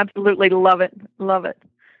goosebumps. I absolutely love it. Love it.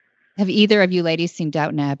 Have either of you ladies seen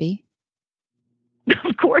Downton Abbey?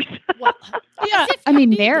 Of course. Well, yeah. I mean,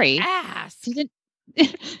 Mary didn't.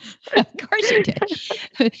 Of course you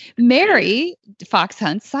did. Mary fox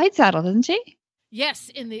hunts side saddle, doesn't she? Yes,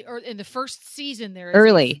 in the first season there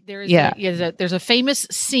is there's a famous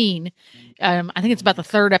scene. I think it's about the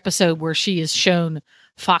third episode where she is shown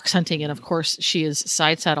fox hunting, and of course she is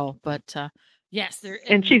side saddle. But yes,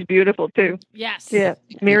 and she's beautiful too. Yes, yeah,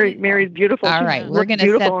 Mary's beautiful. All right, we're gonna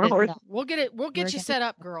set this up. We'll get you set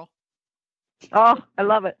up, girl. Oh, I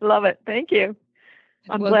love it. Love it. Thank you.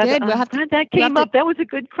 I'm glad that came up. That was a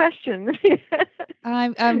good question.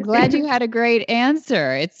 I'm glad you had a great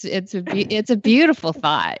answer. It's a beautiful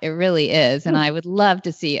thought. It really is. And I would love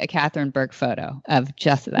to see a Catherine Burke photo of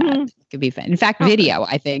just that. It could be fun. In fact, video,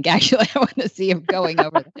 I think. Actually, I want to see him going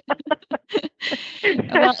over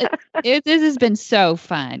it. Well, this has been so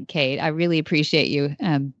fun, Kate. I really appreciate you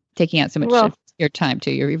taking out so much of your time,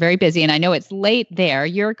 too. You're very busy. And I know it's late there.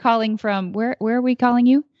 You're calling from, where are we calling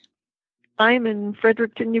you? I'm in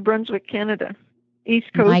Fredericton, New Brunswick, Canada.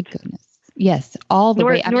 East Coast. My goodness. Yes, all the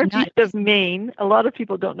way. Northeast of Maine. A lot of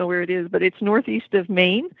people don't know where it is, but it's northeast of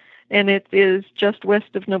Maine, and it is just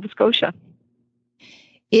west of Nova Scotia.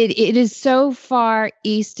 It is so far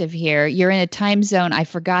east of here. You're in a time zone. I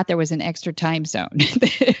forgot there was an extra time zone.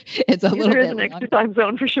 It's a little bit. There is an extra time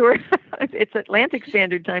zone for sure. It's Atlantic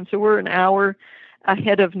Standard Time, so we're an hour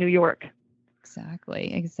ahead of New York.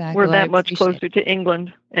 Exactly. We're Well, I that much appreciate closer to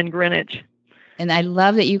England and Greenwich. And I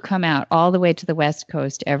love that you come out all the way to the West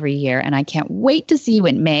Coast every year. And I can't wait to see you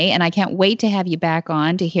in May. And I can't wait to have you back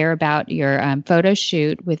on to hear about your photo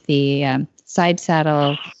shoot with the side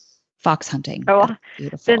saddle fox hunting. Oh,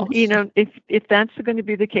 that's beautiful. Then, if that's going to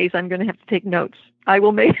be the case, I'm going to have to take notes. I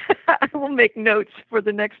will make notes for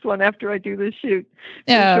the next one after I do this shoot.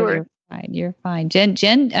 Sure. You're fine.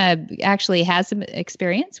 Jen actually has some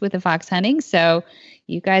experience with the fox hunting, so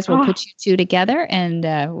you guys will put you two together, and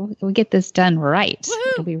we'll get this done right. Woo-hoo.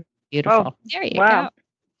 It'll be beautiful. Oh, there you wow. go.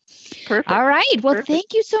 Perfect. All right. Well, Perfect.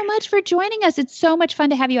 Thank you so much for joining us. It's so much fun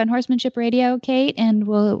to have you on Horsemanship Radio, Kate, and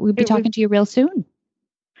we'll be talking to you real soon.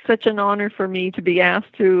 Such an honor for me to be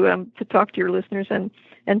asked to talk to your listeners, and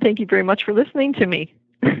thank you very much for listening to me.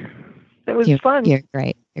 That was fun. You're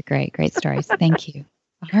great. You're great. Great stories. Thank you.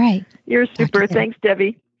 All right. You're super. Thanks,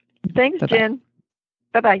 Debbie. Thanks, Bye-bye. Jen.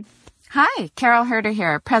 Bye-bye. Hi, Carol Herder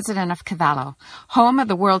here, president of Cavallo, home of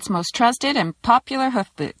the world's most trusted and popular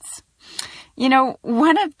hoof boots. You know,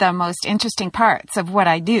 one of the most interesting parts of what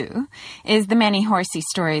I do is the many horsey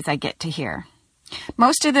stories I get to hear.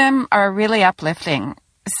 Most of them are really uplifting.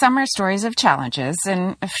 Some are stories of challenges,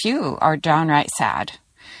 and a few are downright sad.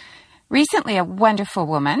 Recently, a wonderful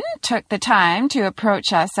woman took the time to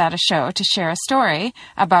approach us at a show to share a story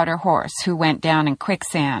about her horse who went down in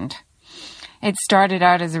quicksand. It started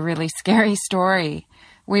out as a really scary story.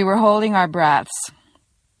 We were holding our breaths,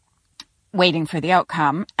 waiting for the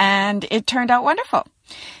outcome, and it turned out wonderful.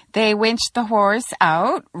 They winched the horse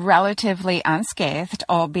out relatively unscathed,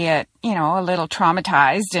 albeit, a little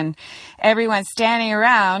traumatized, and everyone standing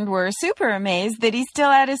around were super amazed that he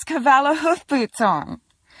still had his Cavallo hoof boots on.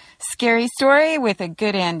 Scary story with a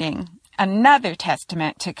good ending. Another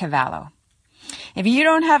testament to Cavallo. If you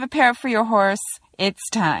don't have a pair for your horse, it's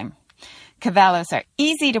time. Cavallos are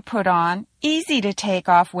easy to put on, easy to take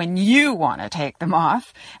off when you want to take them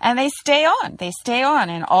off, and they stay on. They stay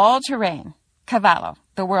on in all terrain. Cavallo,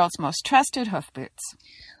 the world's most trusted hoof boots.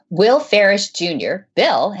 Will Farish Jr.,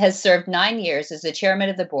 Bill, has served 9 years as the chairman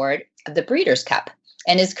of the board of the Breeders' Cup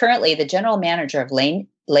and is currently the general manager of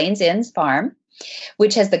Lane's Inns Farm,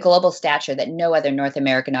 which has the global stature that no other North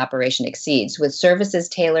American operation exceeds, with services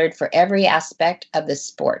tailored for every aspect of the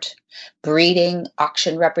sport. Breeding,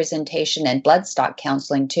 auction representation, and bloodstock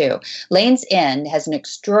counseling, too. Lane's Inn has an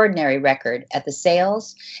extraordinary record at the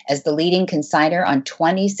sales as the leading consignor on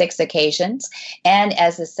 26 occasions and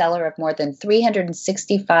as the seller of more than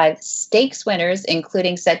 365 stakes winners,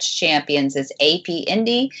 including such champions as AP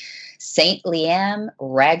Indy, St. Liam,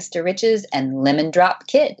 Rags to Riches, and Lemon Drop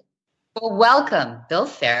Kid. Well, welcome, Bill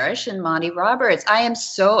Farish and Monty Roberts. I am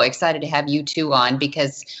so excited to have you two on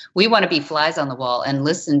because we want to be flies on the wall and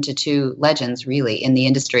listen to two legends, really, in the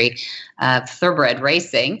industry of thoroughbred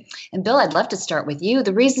racing. And Bill, I'd love to start with you.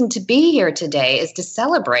 The reason to be here today is to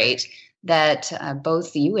celebrate that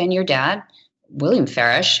both you and your dad, William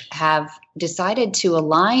Farish, have decided to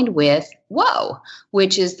align with WOA,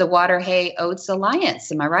 which is the Water Hay Oats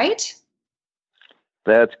Alliance. Am I right?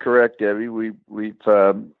 That's correct, Debbie. We've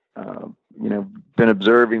been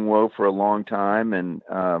observing WOA for a long time and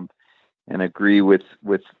agree with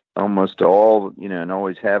almost all, and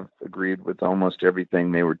always have agreed with almost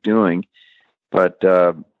everything they were doing. But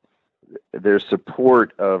their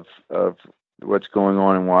support of what's going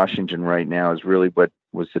on in Washington right now is really what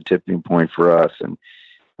was the tipping point for us. And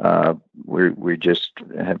we just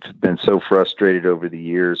have been so frustrated over the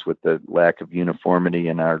years with the lack of uniformity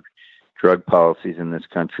in our drug policies in this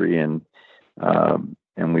country. And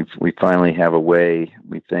we finally have a way,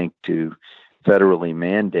 we think, to federally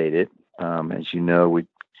mandate it. As you know,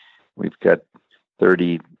 we've got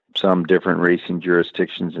 30 some different racing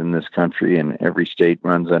jurisdictions in this country, and every state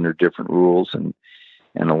runs under different rules and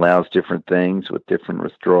allows different things with different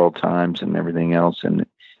withdrawal times and everything else. And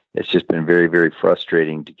it's just been very, very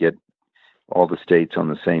frustrating to get all the states on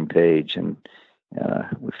the same page. And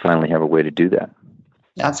we finally have a way to do that.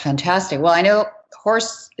 That's fantastic. Well, I know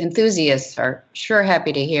horse enthusiasts are sure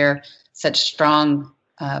happy to hear such strong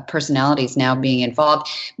personalities now being involved.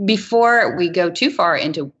 Before we go too far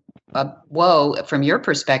into WOA, from your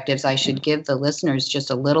perspectives, I should give the listeners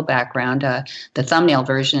just a little background. The thumbnail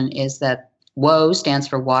version is that WOA stands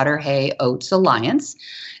for Water Hay Oats Alliance,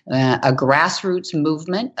 a grassroots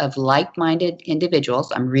movement of like-minded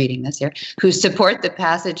individuals, I'm reading this here, who support the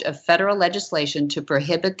passage of federal legislation to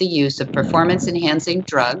prohibit the use of performance-enhancing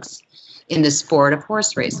drugs in the sport of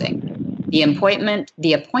horse racing. The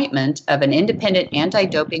appointment of an independent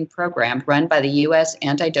anti-doping program run by the U.S.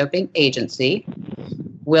 Anti-Doping Agency,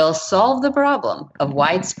 will solve the problem of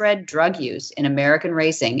widespread drug use in American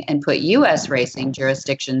racing and put U.S. racing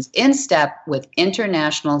jurisdictions in step with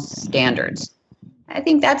international standards. I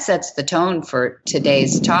think that sets the tone for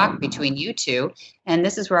today's talk between you two. And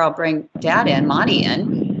this is where I'll bring Dad in, Monty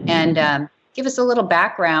in, and give us a little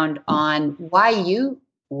background on why you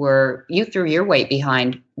threw your weight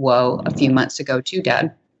behind Whoa a few months ago too,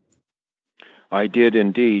 Dad. I did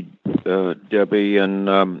indeed, Debbie,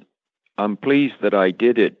 and I'm pleased that I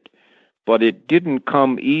did it, but it didn't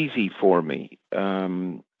come easy for me.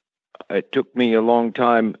 It took me a long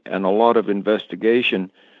time and a lot of investigation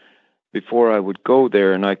before I would go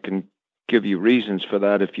there, and I can give you reasons for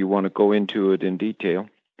that if you want to go into it in detail.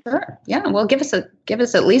 Sure. Yeah. Well, give us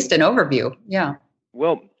at least an overview. Yeah.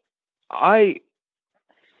 Well,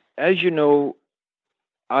 as you know,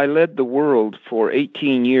 I led the world for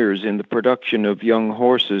 18 years in the production of young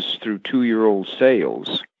horses through 2-year-old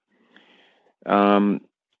sales. Not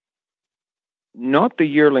the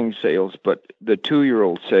yearling sales, but the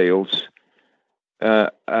 2-year-old sales.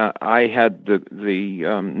 I had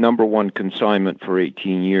the number one consignment for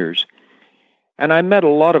 18 years. And I met a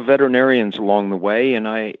lot of veterinarians along the way, and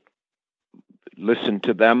I listened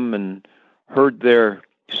to them and heard their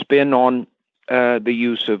spin on the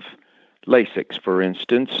use of Lasix, for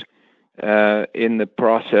instance, in the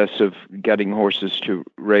process of getting horses to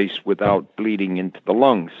race without bleeding into the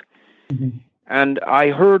lungs. Mm-hmm. And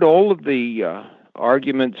I heard all of the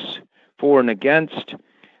arguments for and against.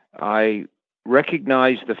 I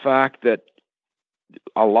recognized the fact that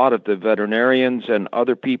a lot of the veterinarians and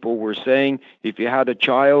other people were saying if you had a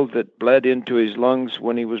child that bled into his lungs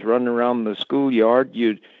when he was running around the schoolyard,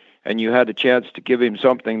 and you had a chance to give him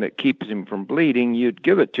something that keeps him from bleeding, you'd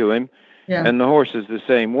give it to him. Yeah. And the horse is the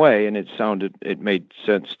same way, and it made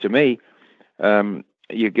sense to me.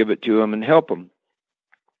 You give it to him and help him.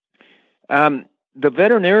 The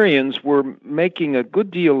veterinarians were making a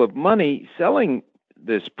good deal of money selling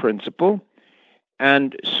this principle,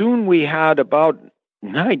 and soon we had about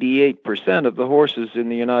 98% of the horses in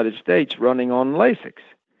the United States running on Lasix.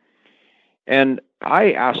 And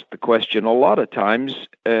I asked the question a lot of times,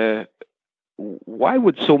 why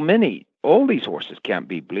would so many? All these horses can't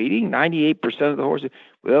be bleeding. 98% of the horses.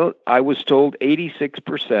 Well, I was told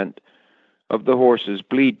 86% of the horses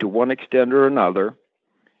bleed to one extent or another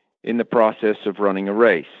in the process of running a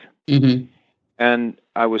race. Mm-hmm. And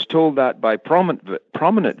I was told that by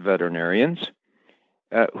prominent veterinarians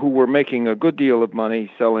who were making a good deal of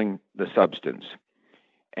money selling the substance.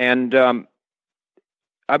 And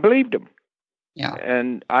I believed them. Yeah.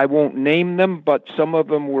 And I won't name them, but some of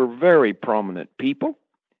them were very prominent people.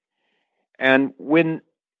 And when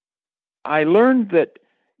I learned that,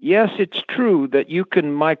 yes, it's true that you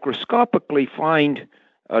can microscopically find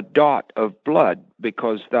a dot of blood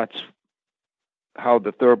because that's how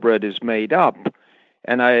the thoroughbred is made up.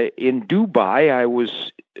 And in Dubai, I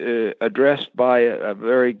was addressed by a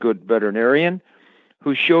very good veterinarian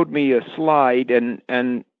who showed me a slide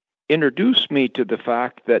and introduced me to the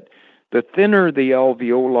fact that the thinner the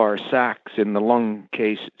alveolar sacs in the lung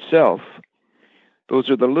case itself, those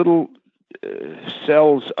are the little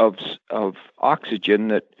cells of oxygen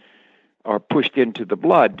that are pushed into the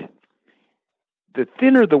blood. The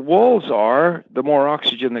thinner the walls are, the more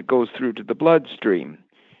oxygen that goes through to the bloodstream.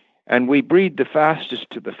 And we breed the fastest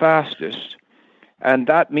to the fastest. And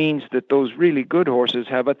that means that those really good horses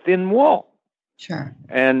have a thin wall. Sure.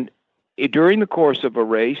 And during the course of a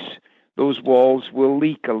race, those walls will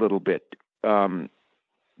leak a little bit.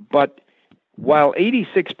 But while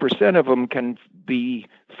 86% of them can be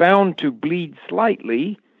found to bleed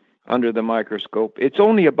slightly under the microscope, it's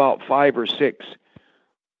only about 5 or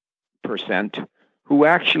 6% who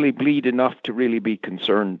actually bleed enough to really be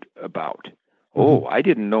concerned about. Oh, I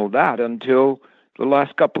didn't know that until the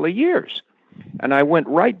last couple of years. And I went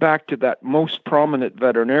right back to that most prominent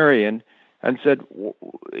veterinarian and said,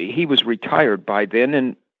 he was retired by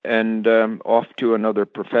then and off to another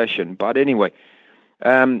profession. But anyway,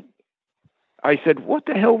 I said, what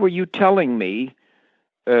the hell were you telling me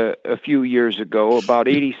a few years ago about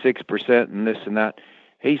 86% and this and that?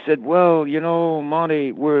 He said, well, you know,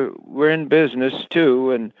 Monty, we're in business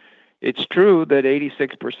too, and it's true that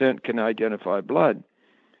 86% can identify blood,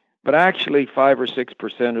 but actually 5 or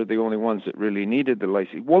 6% are the only ones that really needed the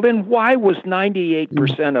Lasix. Well, then why was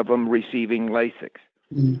 98% of them receiving Lasix?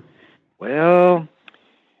 Well,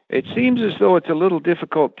 it seems as though it's a little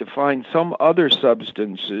difficult to find some other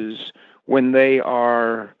substances when they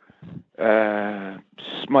are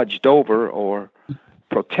smudged over or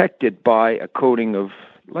protected by a coating of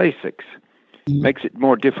Lasix. Makes it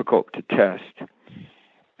more difficult to test.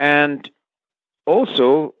 And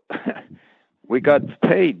also, we got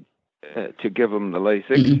paid to give them the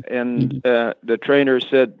Lasix, and the trainer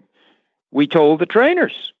said, we told the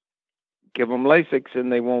trainers, give them Lasix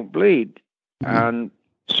and they won't bleed. And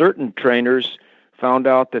certain trainers found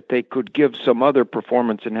out that they could give some other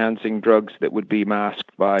performance-enhancing drugs that would be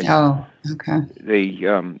masked by Oh, okay. the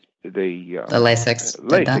Lasix.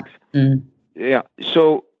 Lasix. Yeah.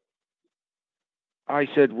 So I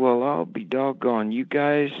said, well, I'll be doggone you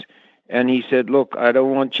guys. And he said, look, I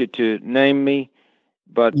don't want you to name me,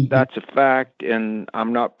 but that's a fact, and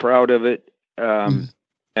I'm not proud of it. And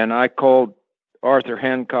I called Arthur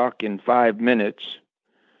Hancock in 5 minutes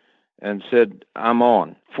and said, I'm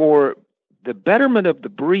on. For the betterment of the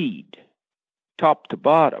breed, top to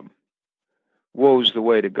bottom, woe's the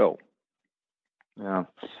way to go. Yeah.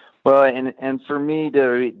 Well, and for me,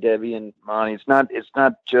 Debbie and Monty, it's not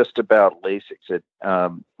just about Lasix.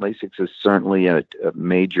 Lasix is certainly a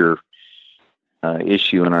major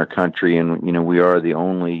issue in our country, and we are the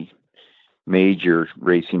only major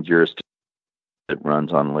racing jurisdiction that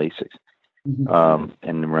runs on Lasix,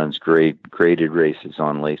 and runs graded races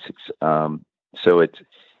on Lasix. So it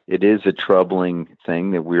is a troubling thing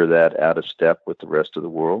that we're that out of step with the rest of the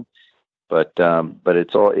world. But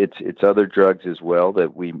it's other drugs as well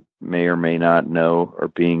that we may or may not know are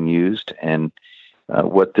being used. And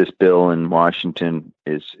what this bill in Washington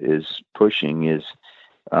is pushing is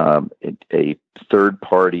a third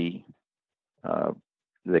party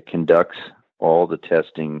that conducts all the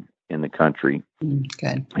testing in the country,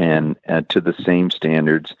 Good. and to the same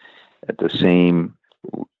standards, at the same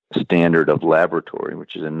standard of laboratory,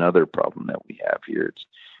 which is another problem that we have here.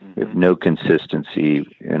 We have no consistency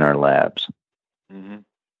in our labs.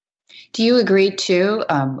 Do you agree too,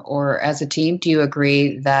 or as a team, do you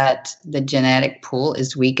agree that the genetic pool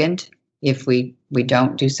is weakened if we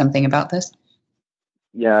don't do something about this?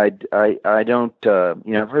 Yeah, I don't.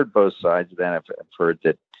 I've heard both sides of that. I've heard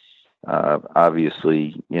that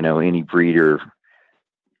obviously, any breeder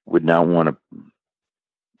would not want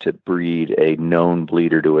to breed a known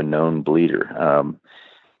bleeder to a known bleeder.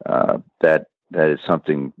 That is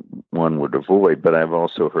something one would avoid. But I've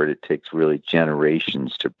also heard it takes really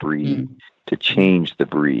generations to breed, to change the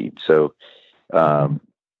breed. So, but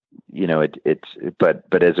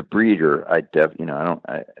as a breeder, I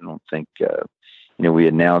don't think, we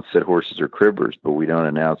announce that horses are cribbers, but we don't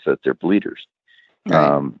announce that they're bleeders.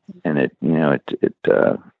 Right. And it's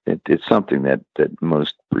something that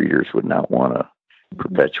most breeders would not want to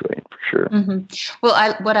perpetuate, for sure.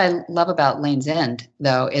 Well, what I love about Lane's End,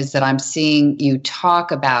 though, is that I'm seeing you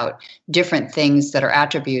talk about different things that are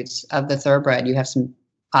attributes of the thoroughbred. You have some,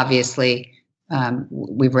 obviously,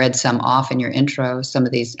 we've read some off in your intro, some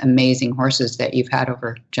of these amazing horses that you've had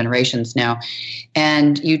over generations now.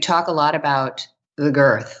 And you talk a lot about the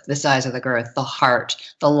girth, the size of the girth, the heart,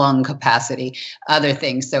 the lung capacity, other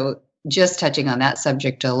things. So just touching on that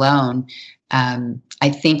subject alone, I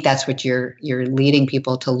think that's what you're leading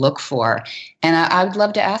people to look for. And I would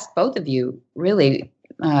love to ask both of you, really,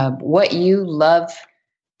 what you love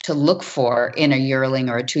to look for in a yearling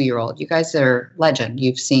or a 2-year-old. You guys are legend.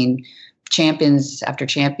 You've seen champions after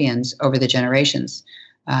champions over the generations.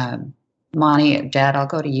 Monty, Dad, I'll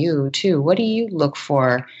go to you too. What do you look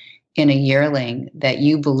for in a yearling that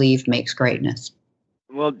you believe makes greatness?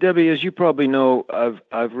 Well, Debbie, as you probably know,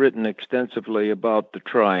 I've written extensively about the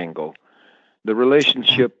triangle, the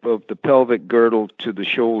relationship of the pelvic girdle to the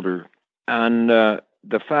shoulder, and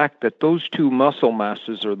the fact that those two muscle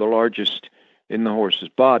masses are the largest in the horse's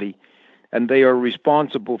body, and they are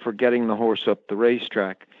responsible for getting the horse up the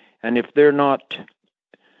racetrack. And if they're not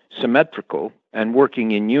symmetrical and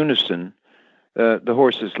working in unison, the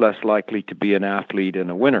horse is less likely to be an athlete and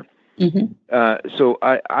a winner. So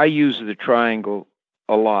I use the triangle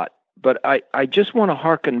a lot. But I just want to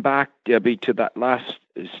hearken back, Debbie, to that last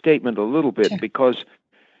statement a little bit, because,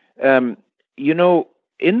 in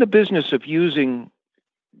the business of using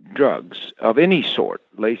drugs of any sort,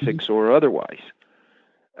 Lasix or otherwise,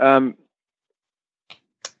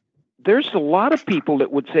 there's a lot of people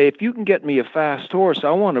that would say, if you can get me a fast horse, I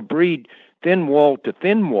want to breed thin wall to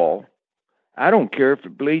thin wall. I don't care if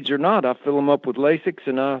it bleeds or not. I'll fill them up with Lasix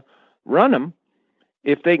and I'll run them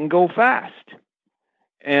if they can go fast.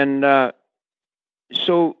 And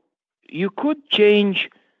so you could change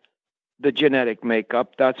the genetic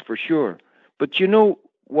makeup, that's for sure. But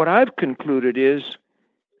what I've concluded is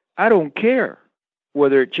I don't care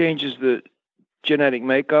whether it changes the genetic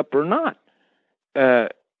makeup or not.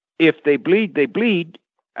 If they bleed, they bleed,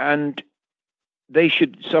 and they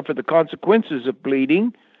should suffer the consequences of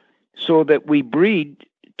bleeding so that we breed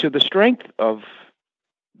to the strength of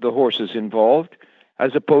the horses involved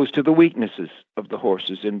as opposed to the weaknesses of the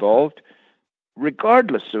horses involved.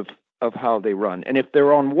 regardless of how they run. And if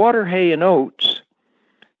they're on water, hay, and oats,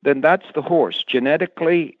 then that's the horse,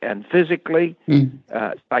 genetically and physically,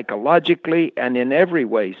 psychologically, and in every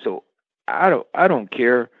way. So I don't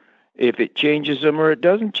care if it changes them or it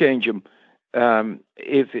doesn't change them.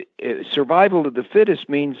 Survival of the fittest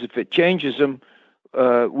means if it changes them,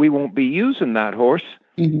 we won't be using that horse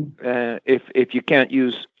if you can't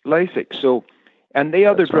use Lasix. So, and the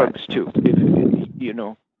other drugs too, you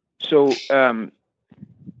know. So, I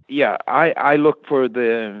look for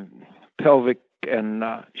the pelvic and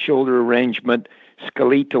shoulder arrangement,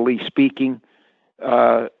 skeletally speaking.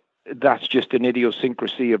 That's just an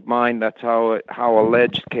idiosyncrasy of mine. That's how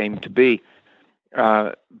alleged came to be.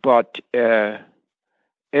 But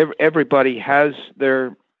everybody has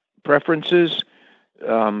their preferences,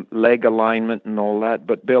 leg alignment and all that.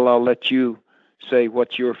 But Bill, I'll let you say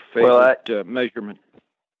what's your favorite measurement.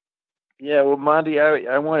 Yeah, well, Monty,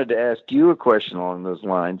 I wanted to ask you a question along those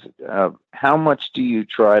lines. How much do you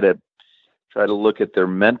try to look at their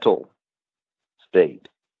mental state?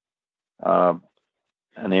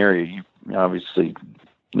 An area you obviously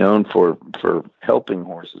known for helping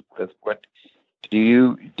horses with. What do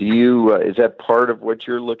you is that part of what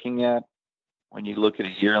you're looking at when you look at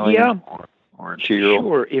a yearling or a 2-year-old?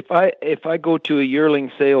 Sure. If I go to a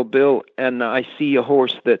yearling sale, Bill, and I see a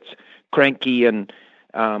horse that's cranky and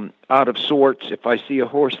out of sorts, if I see a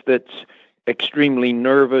horse that's extremely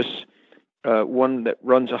nervous, one that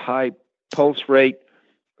runs a high pulse rate,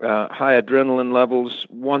 high adrenaline levels,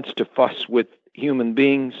 wants to fuss with human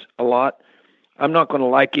beings a lot, I'm not going to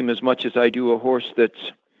like him as much as I do a horse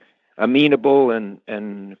that's amenable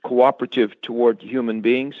and cooperative toward human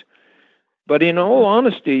beings. But in all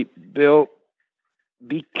honesty, Bill,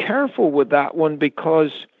 be careful with that one,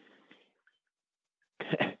 because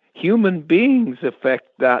human beings affect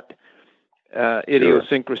that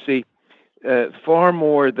idiosyncrasy far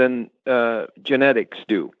more than genetics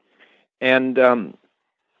do. And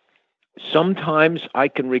sometimes I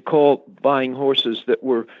can recall buying horses that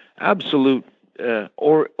were absolute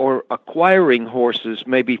or acquiring horses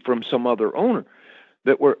maybe from some other owner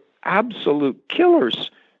that were absolute killers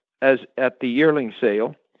at the yearling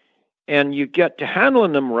sale, and you get to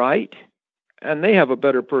handling them right, and they have a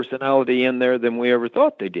better personality in there than we ever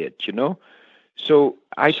thought they did, you know? So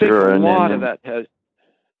I think a lot of that has...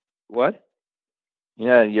 What?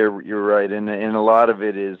 Yeah, you're right, and a lot of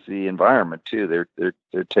it is the environment too.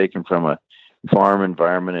 They're taken from a farm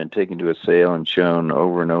environment and taken to a sale and shown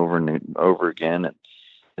over and over and over again, and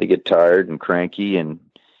they get tired and cranky, and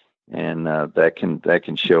that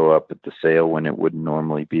can show up at the sale when it wouldn't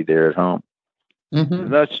normally be there at home.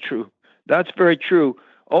 Mm-hmm. That's true. That's very true.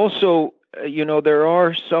 Also, you know, there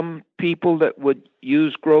are some people that would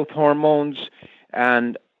use growth hormones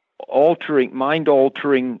and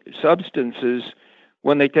mind-altering substances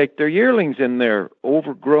when they take their yearlings in there,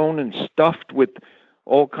 overgrown and stuffed with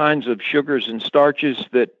all kinds of sugars and starches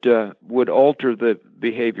that would alter the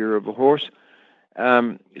behavior of a horse.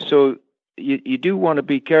 So you do want to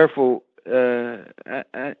be careful,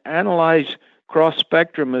 analyze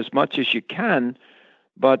cross-spectrum as much as you can,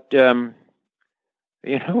 but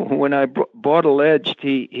you know, when I bought Alleged,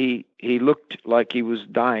 he looked like he was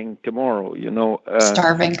dying tomorrow, you know.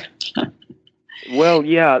 Starving. Well,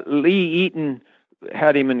 yeah, Lee Eaton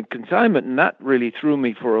had him in consignment, and that really threw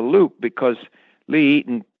me for a loop, because Lee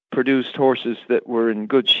Eaton produced horses that were in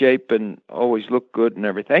good shape and always looked good and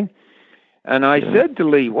everything. And I said to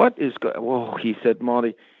Lee, "What is Whoa," he said,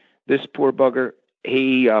 "Monty, this poor bugger,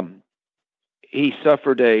 he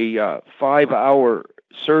suffered a 5-hour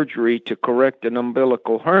surgery to correct an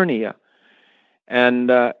umbilical hernia,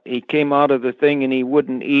 and he came out of the thing and he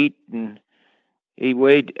wouldn't eat, and he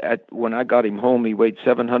weighed, when I got him home, he weighed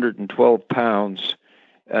 712 pounds.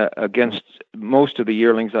 Against most of the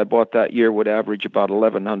yearlings I bought that year would average about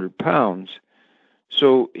 1,100 pounds.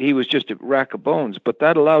 So he was just a rack of bones. But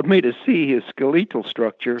that allowed me to see his skeletal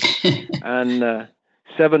structure. And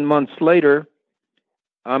 7 months later,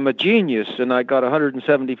 I'm a genius, and I got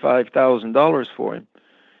 $175,000 for him,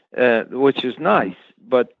 which is nice.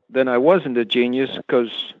 But then I wasn't a genius,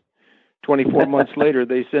 because 24 months later,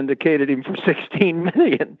 they syndicated him for $16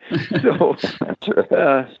 million. So,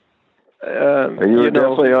 you were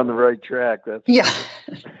definitely on the right track. That's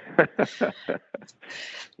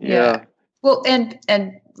yeah. Well, and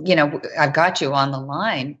you know, I've got you on the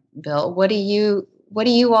line, Bill. What do you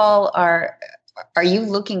all are you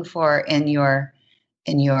looking for in your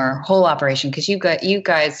whole operation? Because you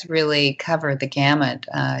guys really cover the gamut.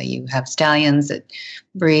 You have stallions at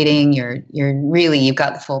breeding. You've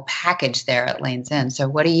got the full package there at Lane's End. So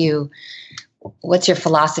what's your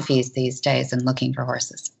philosophies these days in looking for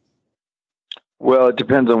horses? Well, it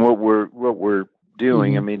depends on what we're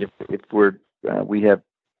doing. I mean, if we're we have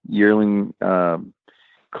yearling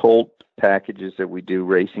colt packages that we do,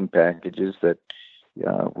 racing packages that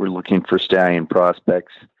we're looking for stallion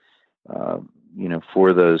prospects,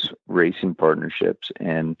 for those racing partnerships.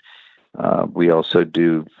 And we also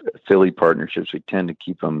do filly partnerships. We tend to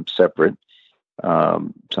keep them separate.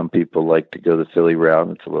 Some people like to go the filly route.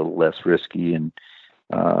 It's a little less risky, and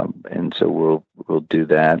so we'll do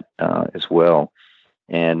that as well.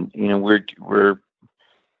 And we're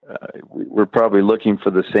probably looking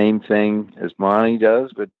for the same thing as Monty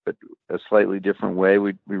does, but a slightly different way.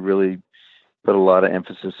 We really put a lot of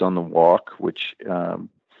emphasis on the walk, which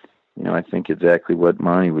I think exactly what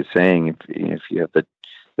Monty was saying. If you have the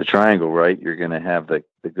triangle right, you're going to have the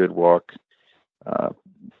good walk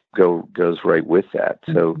goes right with that.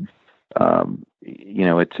 So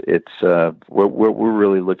it's what we're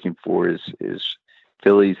really looking for is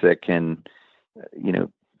fillies that can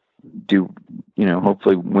do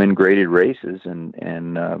hopefully win graded races and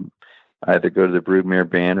either go to the broodmare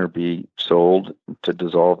ban or be sold to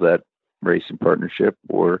dissolve that racing partnership,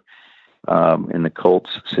 or in the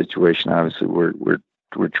colts situation, obviously we're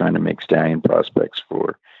trying to make stallion prospects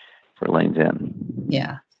for Lane's End.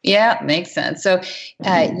 Yeah, makes sense. So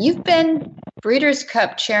you've been Breeders'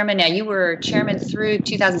 Cup chairman now. You were chairman through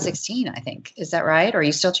 2016, I think. Is that right? Or are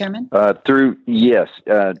you still chairman? Through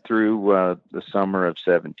the summer of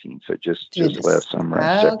 17. So just last summer.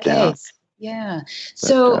 Okay. Yeah.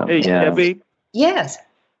 So hey, Debbie. Yes.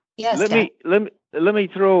 Let me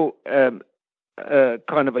throw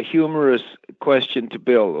kind of a humorous question to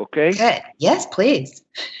Bill. Okay. Good. Yes, please.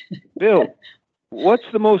 Bill, what's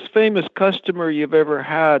the most famous customer you've ever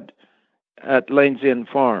had at Lane's End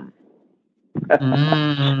Farm?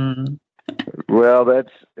 Well,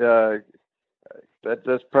 that's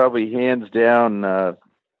probably hands down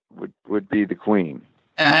would be the Queen.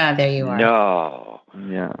 There you are. No.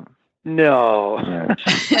 Yeah. No. Yeah.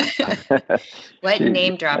 What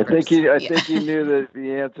name droppers? I think you knew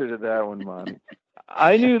the answer to that one, Monty.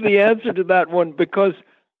 I knew the answer to that one because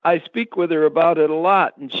I speak with her about it a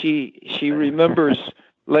lot, and she remembers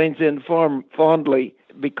Lane's End Farm fondly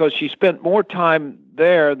because she spent more time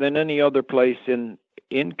there than any other place in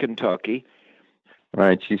Kentucky.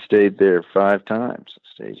 Right, she stayed there 5 times.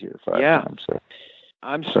 Stayed here 5 times. So.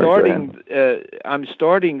 I'm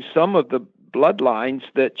starting some of the bloodlines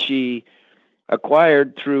that she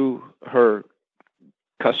acquired through her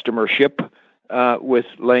customership with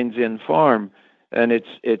Lane's End Farm, and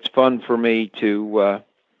it's fun for me to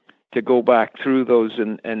go back through those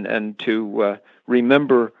and to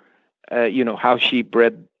remember how she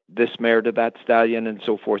bred this mare to that stallion and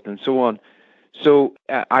so forth and so on. So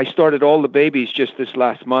I started all the babies just this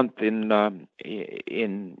last month in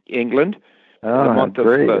England. Oh,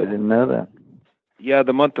 great! I didn't know that. Yeah,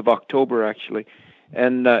 the month of October actually,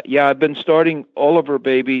 and I've been starting all of her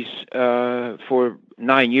babies for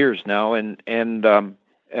 9 years now, and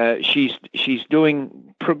she's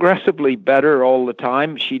doing progressively better all the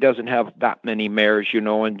time. She doesn't have that many mares,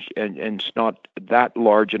 and it's not that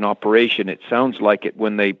large an operation. It sounds like it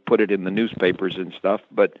when they put it in the newspapers and stuff,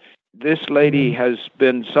 but this lady has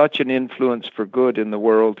been such an influence for good in the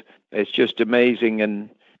world. It's just amazing. And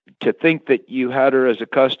to think that you had her as a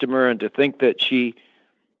customer and to think that she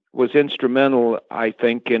was instrumental, I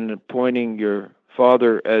think, in appointing your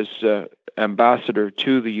father as ambassador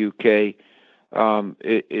to the UK,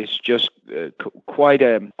 it's just quite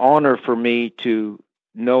an honor for me to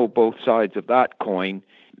know both sides of that coin.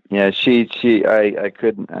 Yeah,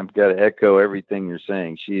 I've got to echo everything you're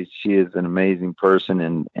saying. She is an amazing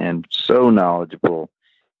person and so knowledgeable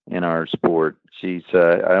in our sport.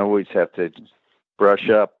 I always have to brush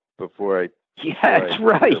up before I. Yeah, that's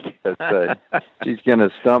right. Because, she's going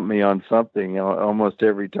to stump me on something almost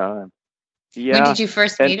every time. Yeah. When did you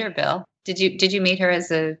first meet her, Bill? Did you meet her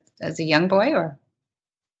as a young boy or?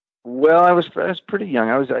 Well, I was pretty young.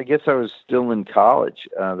 I guess I was still in college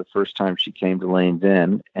the first time she came to Lane's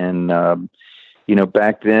End, and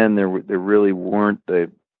back then there really weren't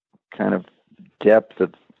the kind of depth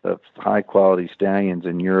of high quality stallions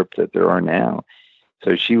in Europe that there are now.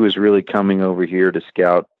 So she was really coming over here to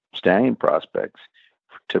scout stallion prospects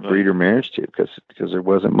to breeder mares to, because there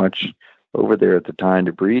wasn't much over there at the time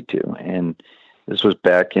to breed to, and this was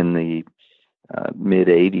back in the mid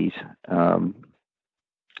 '80s.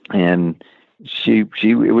 And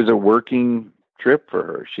it was a working trip for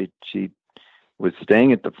her. She was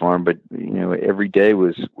staying at the farm, but every day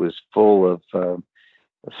was full of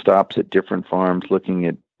stops at different farms, looking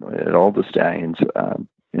at all the stallions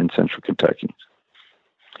in Central Kentucky.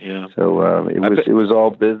 Yeah. So it was all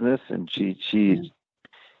business, and she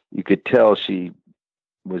you could tell she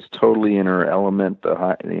was totally in her element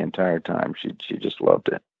the entire time. She just loved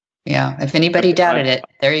it. Yeah. If anybody doubted it,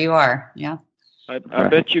 there you are. Yeah. I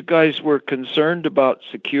bet you guys were concerned about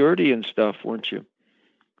security and stuff, weren't you?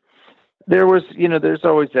 There was, there's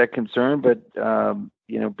always that concern, but,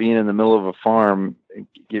 being in the middle of a farm, it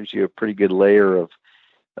gives you a pretty good layer of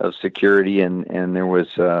security. And there was,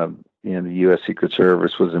 the U.S. Secret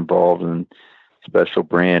Service was involved, and special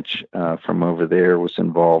branch from over there was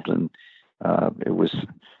involved. And it was,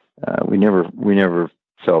 we never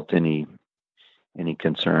felt any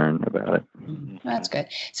concern about it. That's good.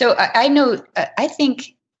 So I know, I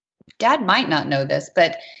think Dad might not know this,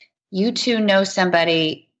 but you two know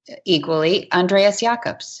somebody equally, Andreas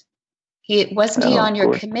Jacobs. Wasn't he on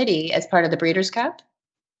your committee as part of the Breeders' Cup?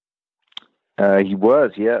 He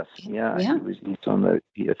was, yes. Yeah. He's on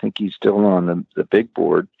I think he's still on the big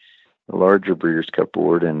board, the larger Breeders' Cup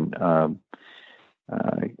board, and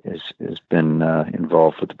has been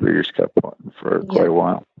involved with the Breeders' Cup for quite a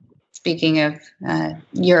while. Speaking of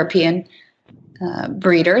European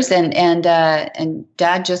breeders, and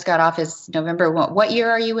Dad just got off his November. What year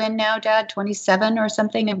are you in now, Dad? 27 or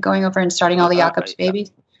something of going over and starting all the Jacobs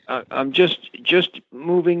babies? I'm just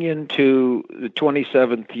moving into the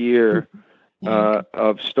 27th year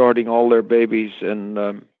of starting all their babies,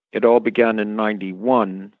 and it all began in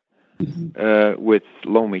 '91 with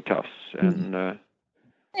Loamy Tufts, and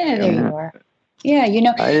there you are. Yeah,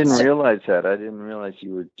 I didn't realize that. I didn't realize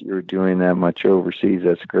you were doing that much overseas.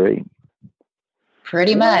 That's great.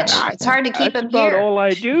 Pretty much. It's hard to keep them here. That's about all I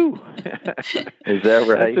do. Is that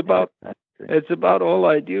right? It's about all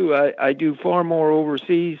I do. I do far more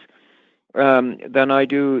overseas than I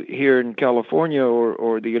do here in California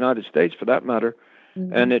or the United States, for that matter.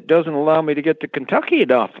 Mm-hmm. And it doesn't allow me to get to Kentucky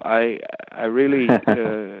enough. I really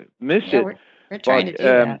miss it. We're trying to do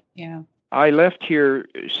that. Yeah. I left here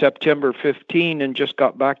September 15 and just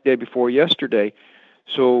got back day before yesterday.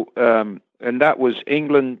 So, and that was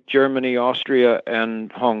England, Germany, Austria, and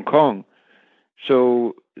Hong Kong.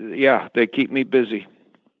 So, yeah, they keep me busy.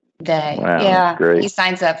 Great. He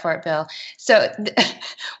signs up for it, Bill. So,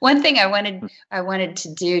 one thing I wanted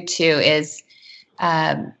to do too is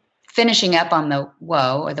finishing up on the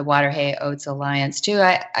WOA, or the Water Hay Oats Alliance too.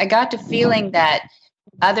 I got the feeling that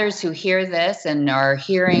others who hear this and are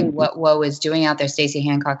hearing what WOA is doing out there, Stacey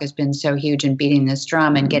Hancock has been so huge in beating this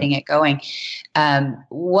drum and getting it going.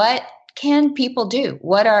 What can people do?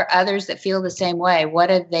 What are others that feel the same way?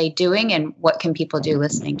 What are they doing, and what can people do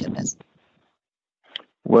listening to this?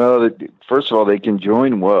 Well, first of all, they can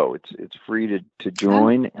join WOA. It's free to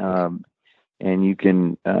join, and you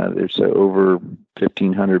can. There's over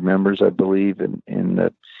 1,500 members, I believe, and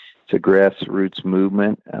it's a grassroots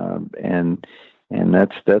movement, and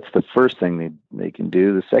that's the first thing they can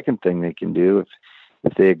do. The second thing they can do,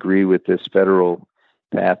 if they agree with this federal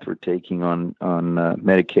path we're taking on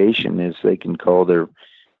medication, is they can call their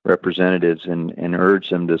representatives and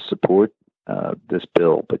urge them to support this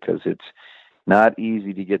bill, because it's not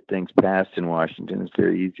easy to get things passed in Washington. It's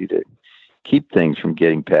very easy to keep things from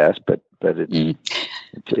getting passed, but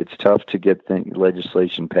it's tough to get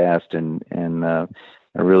legislation passed, and I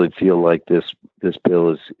really feel like this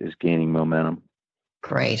bill is gaining momentum.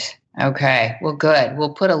 Great. Okay. Well, good.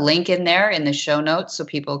 We'll put a link in there in the show notes so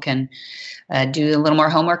people can do a little more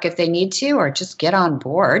homework if they need to, or just get on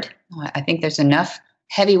board. I think there's enough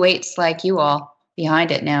heavyweights like you all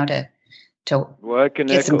behind it now to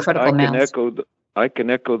get some critical mass. I can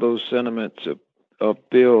echo those sentiments of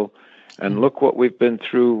Bill, and look what we've been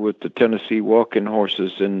through with the Tennessee walking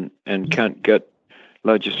horses, and can't get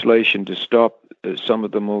legislation to stop some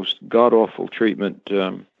of the most god-awful treatment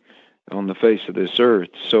on the face of this earth.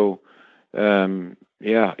 So,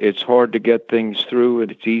 it's hard to get things through,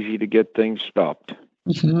 and it's easy to get things stopped.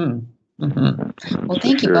 Mm-hmm. Mm-hmm. Well,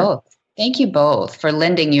 thank you both. Thank you both for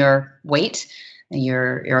lending your weight,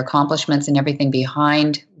 your accomplishments, and everything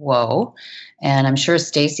behind WOA. And I'm sure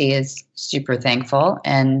Stacey is super thankful.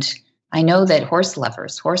 And I know that horse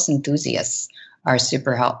lovers, horse enthusiasts, are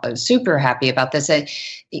super happy about this.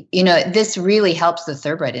 This really helps the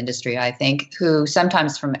thoroughbred industry, I think, who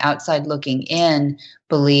sometimes from outside looking in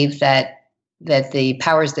believe that the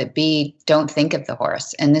powers that be don't think of the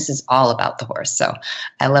horse. And this is all about the horse. So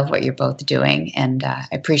I love what you're both doing. And I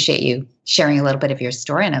appreciate you sharing a little bit of your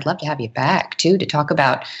story. And I'd love to have you back, too, to talk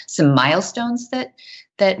about some milestones that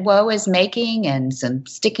WOA is making, and some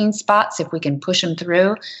sticking spots, if we can push them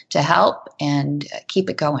through, to help and keep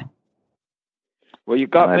it going. Well, you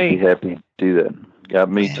got me. I'd be happy to do that.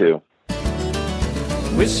 Got me too.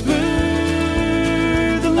 Whisper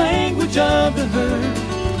the language of the herd.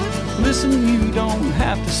 Listen, you don't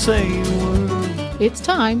have to say a word. It's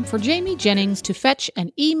time for Jamie Jennings to fetch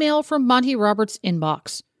an email from Monty Roberts'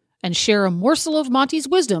 inbox and share a morsel of Monty's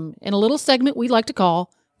wisdom in a little segment we like to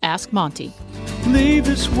call Ask Monty. Leave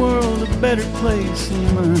this world a better place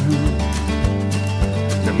than mine.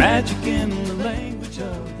 The magic in the language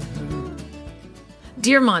of the herd.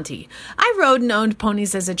 Dear Monty, I rode and owned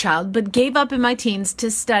ponies as a child, but gave up in my teens to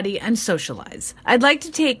study and socialize. I'd like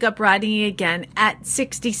to take up riding again at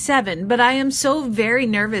 67, but I am so very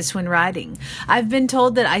nervous when riding. I've been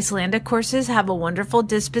told that Icelandic horses have a wonderful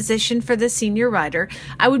disposition for the senior rider.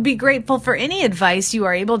 I would be grateful for any advice you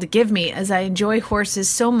are able to give me, as I enjoy horses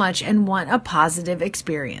so much and want a positive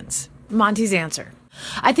experience. Monty's answer.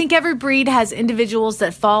 I think every breed has individuals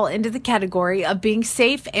that fall into the category of being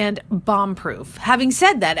safe and bomb-proof. Having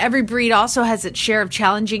said that, every breed also has its share of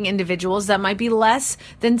challenging individuals that might be less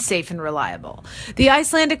than safe and reliable. The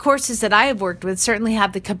Icelandic horses that I have worked with certainly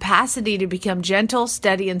have the capacity to become gentle,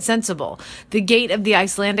 steady, and sensible. The gait of the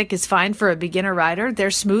Icelandic is fine for a beginner rider. They're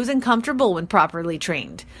smooth and comfortable when properly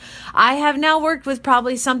trained. I have now worked with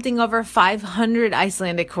probably something over 500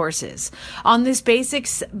 Icelandic horses. On this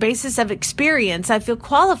basis of experience, I feel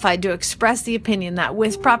qualified to express the opinion that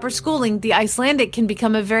with proper schooling, the Icelandic can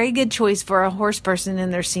become a very good choice for a horse person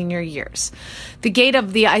in their senior years. The gait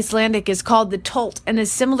of the Icelandic is called the tolt and is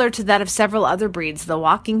similar to that of several other breeds, the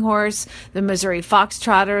walking horse, the Missouri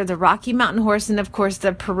foxtrotter, the Rocky Mountain horse, and of course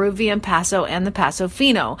the Peruvian Paso and the Paso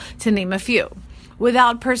Fino, to name a few.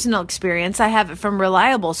 Without personal experience, I have it from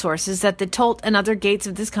reliable sources that the tolt and other gaits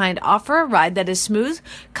of this kind offer a ride that is smooth,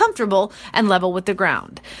 comfortable, and level with the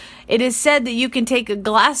ground. It is said that you can take a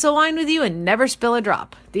glass of wine with you and never spill a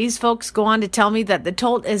drop. These folks go on to tell me that the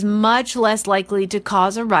tolt is much less likely to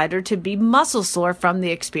cause a rider to be muscle sore from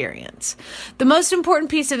the experience. The most important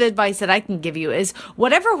piece of advice that I can give you is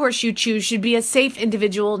whatever horse you choose should be a safe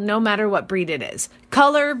individual no matter what breed it is.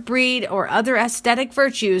 Color, breed, or other aesthetic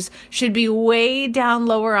virtues should be way down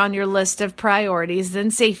lower on your list of priorities than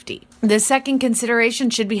safety. The second consideration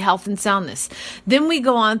should be health and soundness. Then we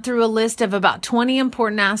go on through a list of about 20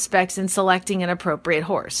 important aspects in selecting an appropriate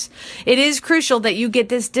horse. It is crucial that you get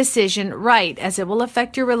this decision right, as it will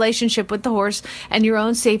affect your relationship with the horse and your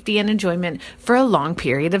own safety and enjoyment for a long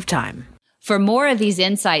period of time. For more of these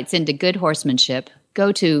insights into good horsemanship,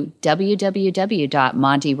 go to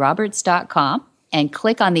www.montyroberts.com and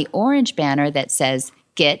click on the orange banner that says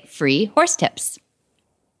Get Free Horse Tips.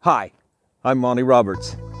 Hi, I'm Monty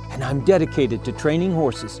Roberts, and I'm dedicated to training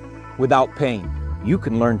horses without pain. You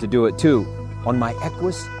can learn to do it too on my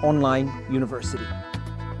Equus Online University.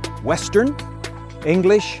 Western,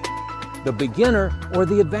 English, the beginner, or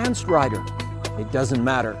the advanced rider, it doesn't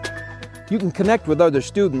matter. You can connect with other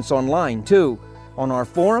students online too, on our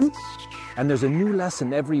forum, and there's a new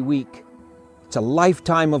lesson every week. It's a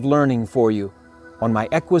lifetime of learning for you on my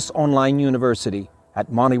Equus Online University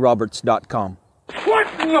at montyroberts.com. What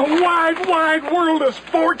in the wide, wide world of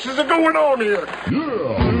sports is going on here?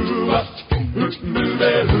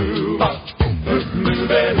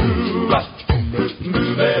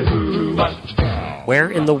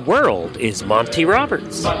 Where in the world is Monty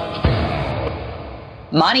Roberts?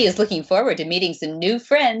 Monty is looking forward to meeting some new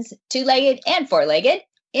friends, two-legged and four-legged,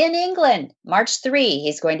 in England. March 3,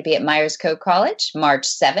 he's going to be at Myers Cove College. March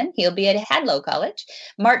 7, he'll be at Hadlow College.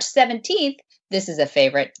 March 17th, this is a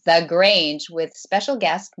favorite, The Grange, with special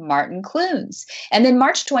guest Martin Clunes. And then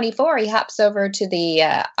March 24, he hops over to the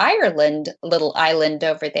Ireland little island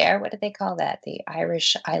over there. What do they call that? The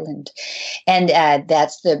Irish island. And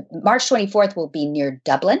that's the March 24th will be near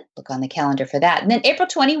Dublin. Look on the calendar for that. And then April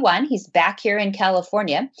 21, he's back here in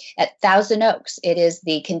California at Thousand Oaks. It is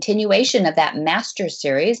the continuation of that master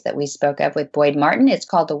series that we spoke of with Boyd Martin. It's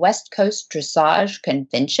called the West Coast Dressage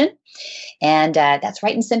Convention. And that's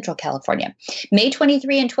right in Central California. May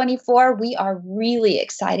 23 and 24, we are really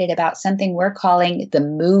excited about something we're calling the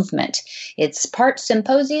Movement. It's part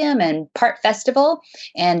symposium and part festival,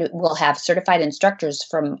 and we'll have certified instructors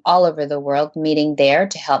from all over the world meeting there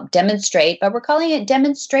to help demonstrate, but we're calling it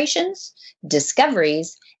demonstrations,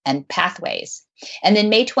 discoveries, and pathways. And then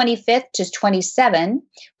May 25th to 27,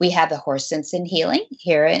 we have the Horse Sense and Healing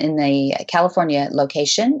here in the California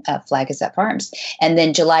location of Flag Is Up Farms. And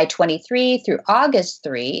then July 23 through August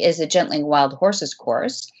 3 is a Gentling Wild Horses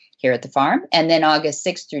course here at the farm. And then August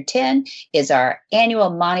 6 through 10 is our annual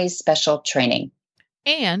Monty's Special Training.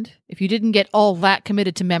 And if you didn't get all that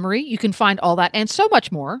committed to memory, you can find all that and so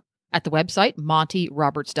much more at the website,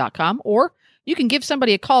 montyroberts.com, or you can give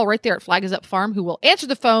somebody a call right there at Flag Is Up Farm who will answer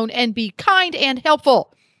the phone and be kind and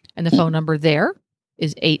helpful. And the phone number there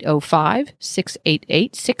is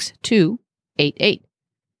 805-688-6288.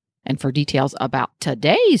 And for details about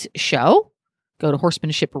today's show, Go to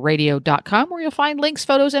horsemanshipradio.com where you'll find links,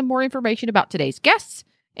 photos, and more information about today's guests.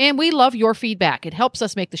 And we love your feedback. It helps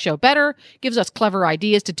us make the show better, gives us clever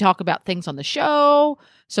ideas to talk about things on the show.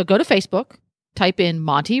 So go to Facebook, type in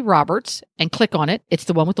Monty Roberts, and click on it. It's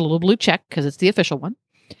the one with the little blue check because it's the official one.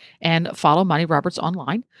 And follow Monty Roberts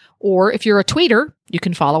online. Or if you're a tweeter, you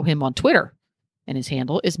can follow him on Twitter. And his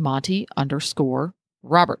handle is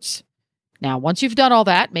Monty_Roberts. Now, once you've done all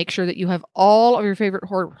that, make sure that you have all of your favorite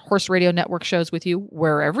Horse Radio Network shows with you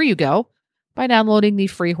wherever you go by downloading the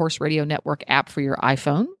free Horse Radio Network app for your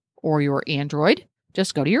iPhone or your Android.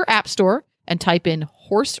 Just go to your app store and type in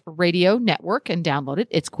Horse Radio Network and download it.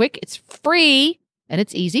 It's quick, it's free, and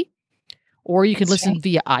it's easy. Or you can listen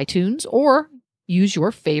via iTunes or use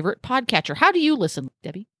your favorite podcatcher. How do you listen,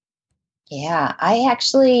 Debbie? Yeah, I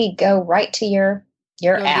actually go right to your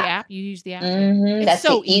app. You use the app. Mm-hmm. That's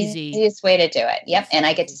so the easiest way to do it. Yep. And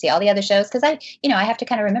I get to see all the other shows because I have to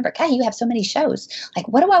kind of remember, God, you have so many shows. Like,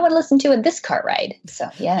 what do I want to listen to in this car ride? So,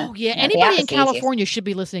 yeah. Oh, yeah. Anybody in California should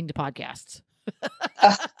be listening to podcasts.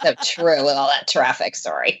 Oh, so true with all that traffic.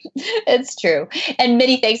 Sorry. It's true. And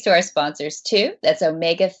many thanks to our sponsors, too. That's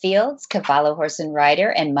Omega Fields, Cavallo Horse and Rider,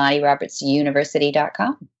 and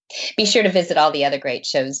MontyRobertsUniversity.com. Be sure to visit all the other great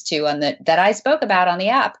shows, too, that I spoke about on the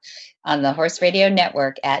app on the Horse Radio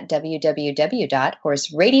Network at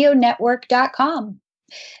www.horseradionetwork.com.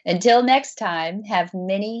 Until next time, have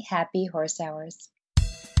many happy horse hours.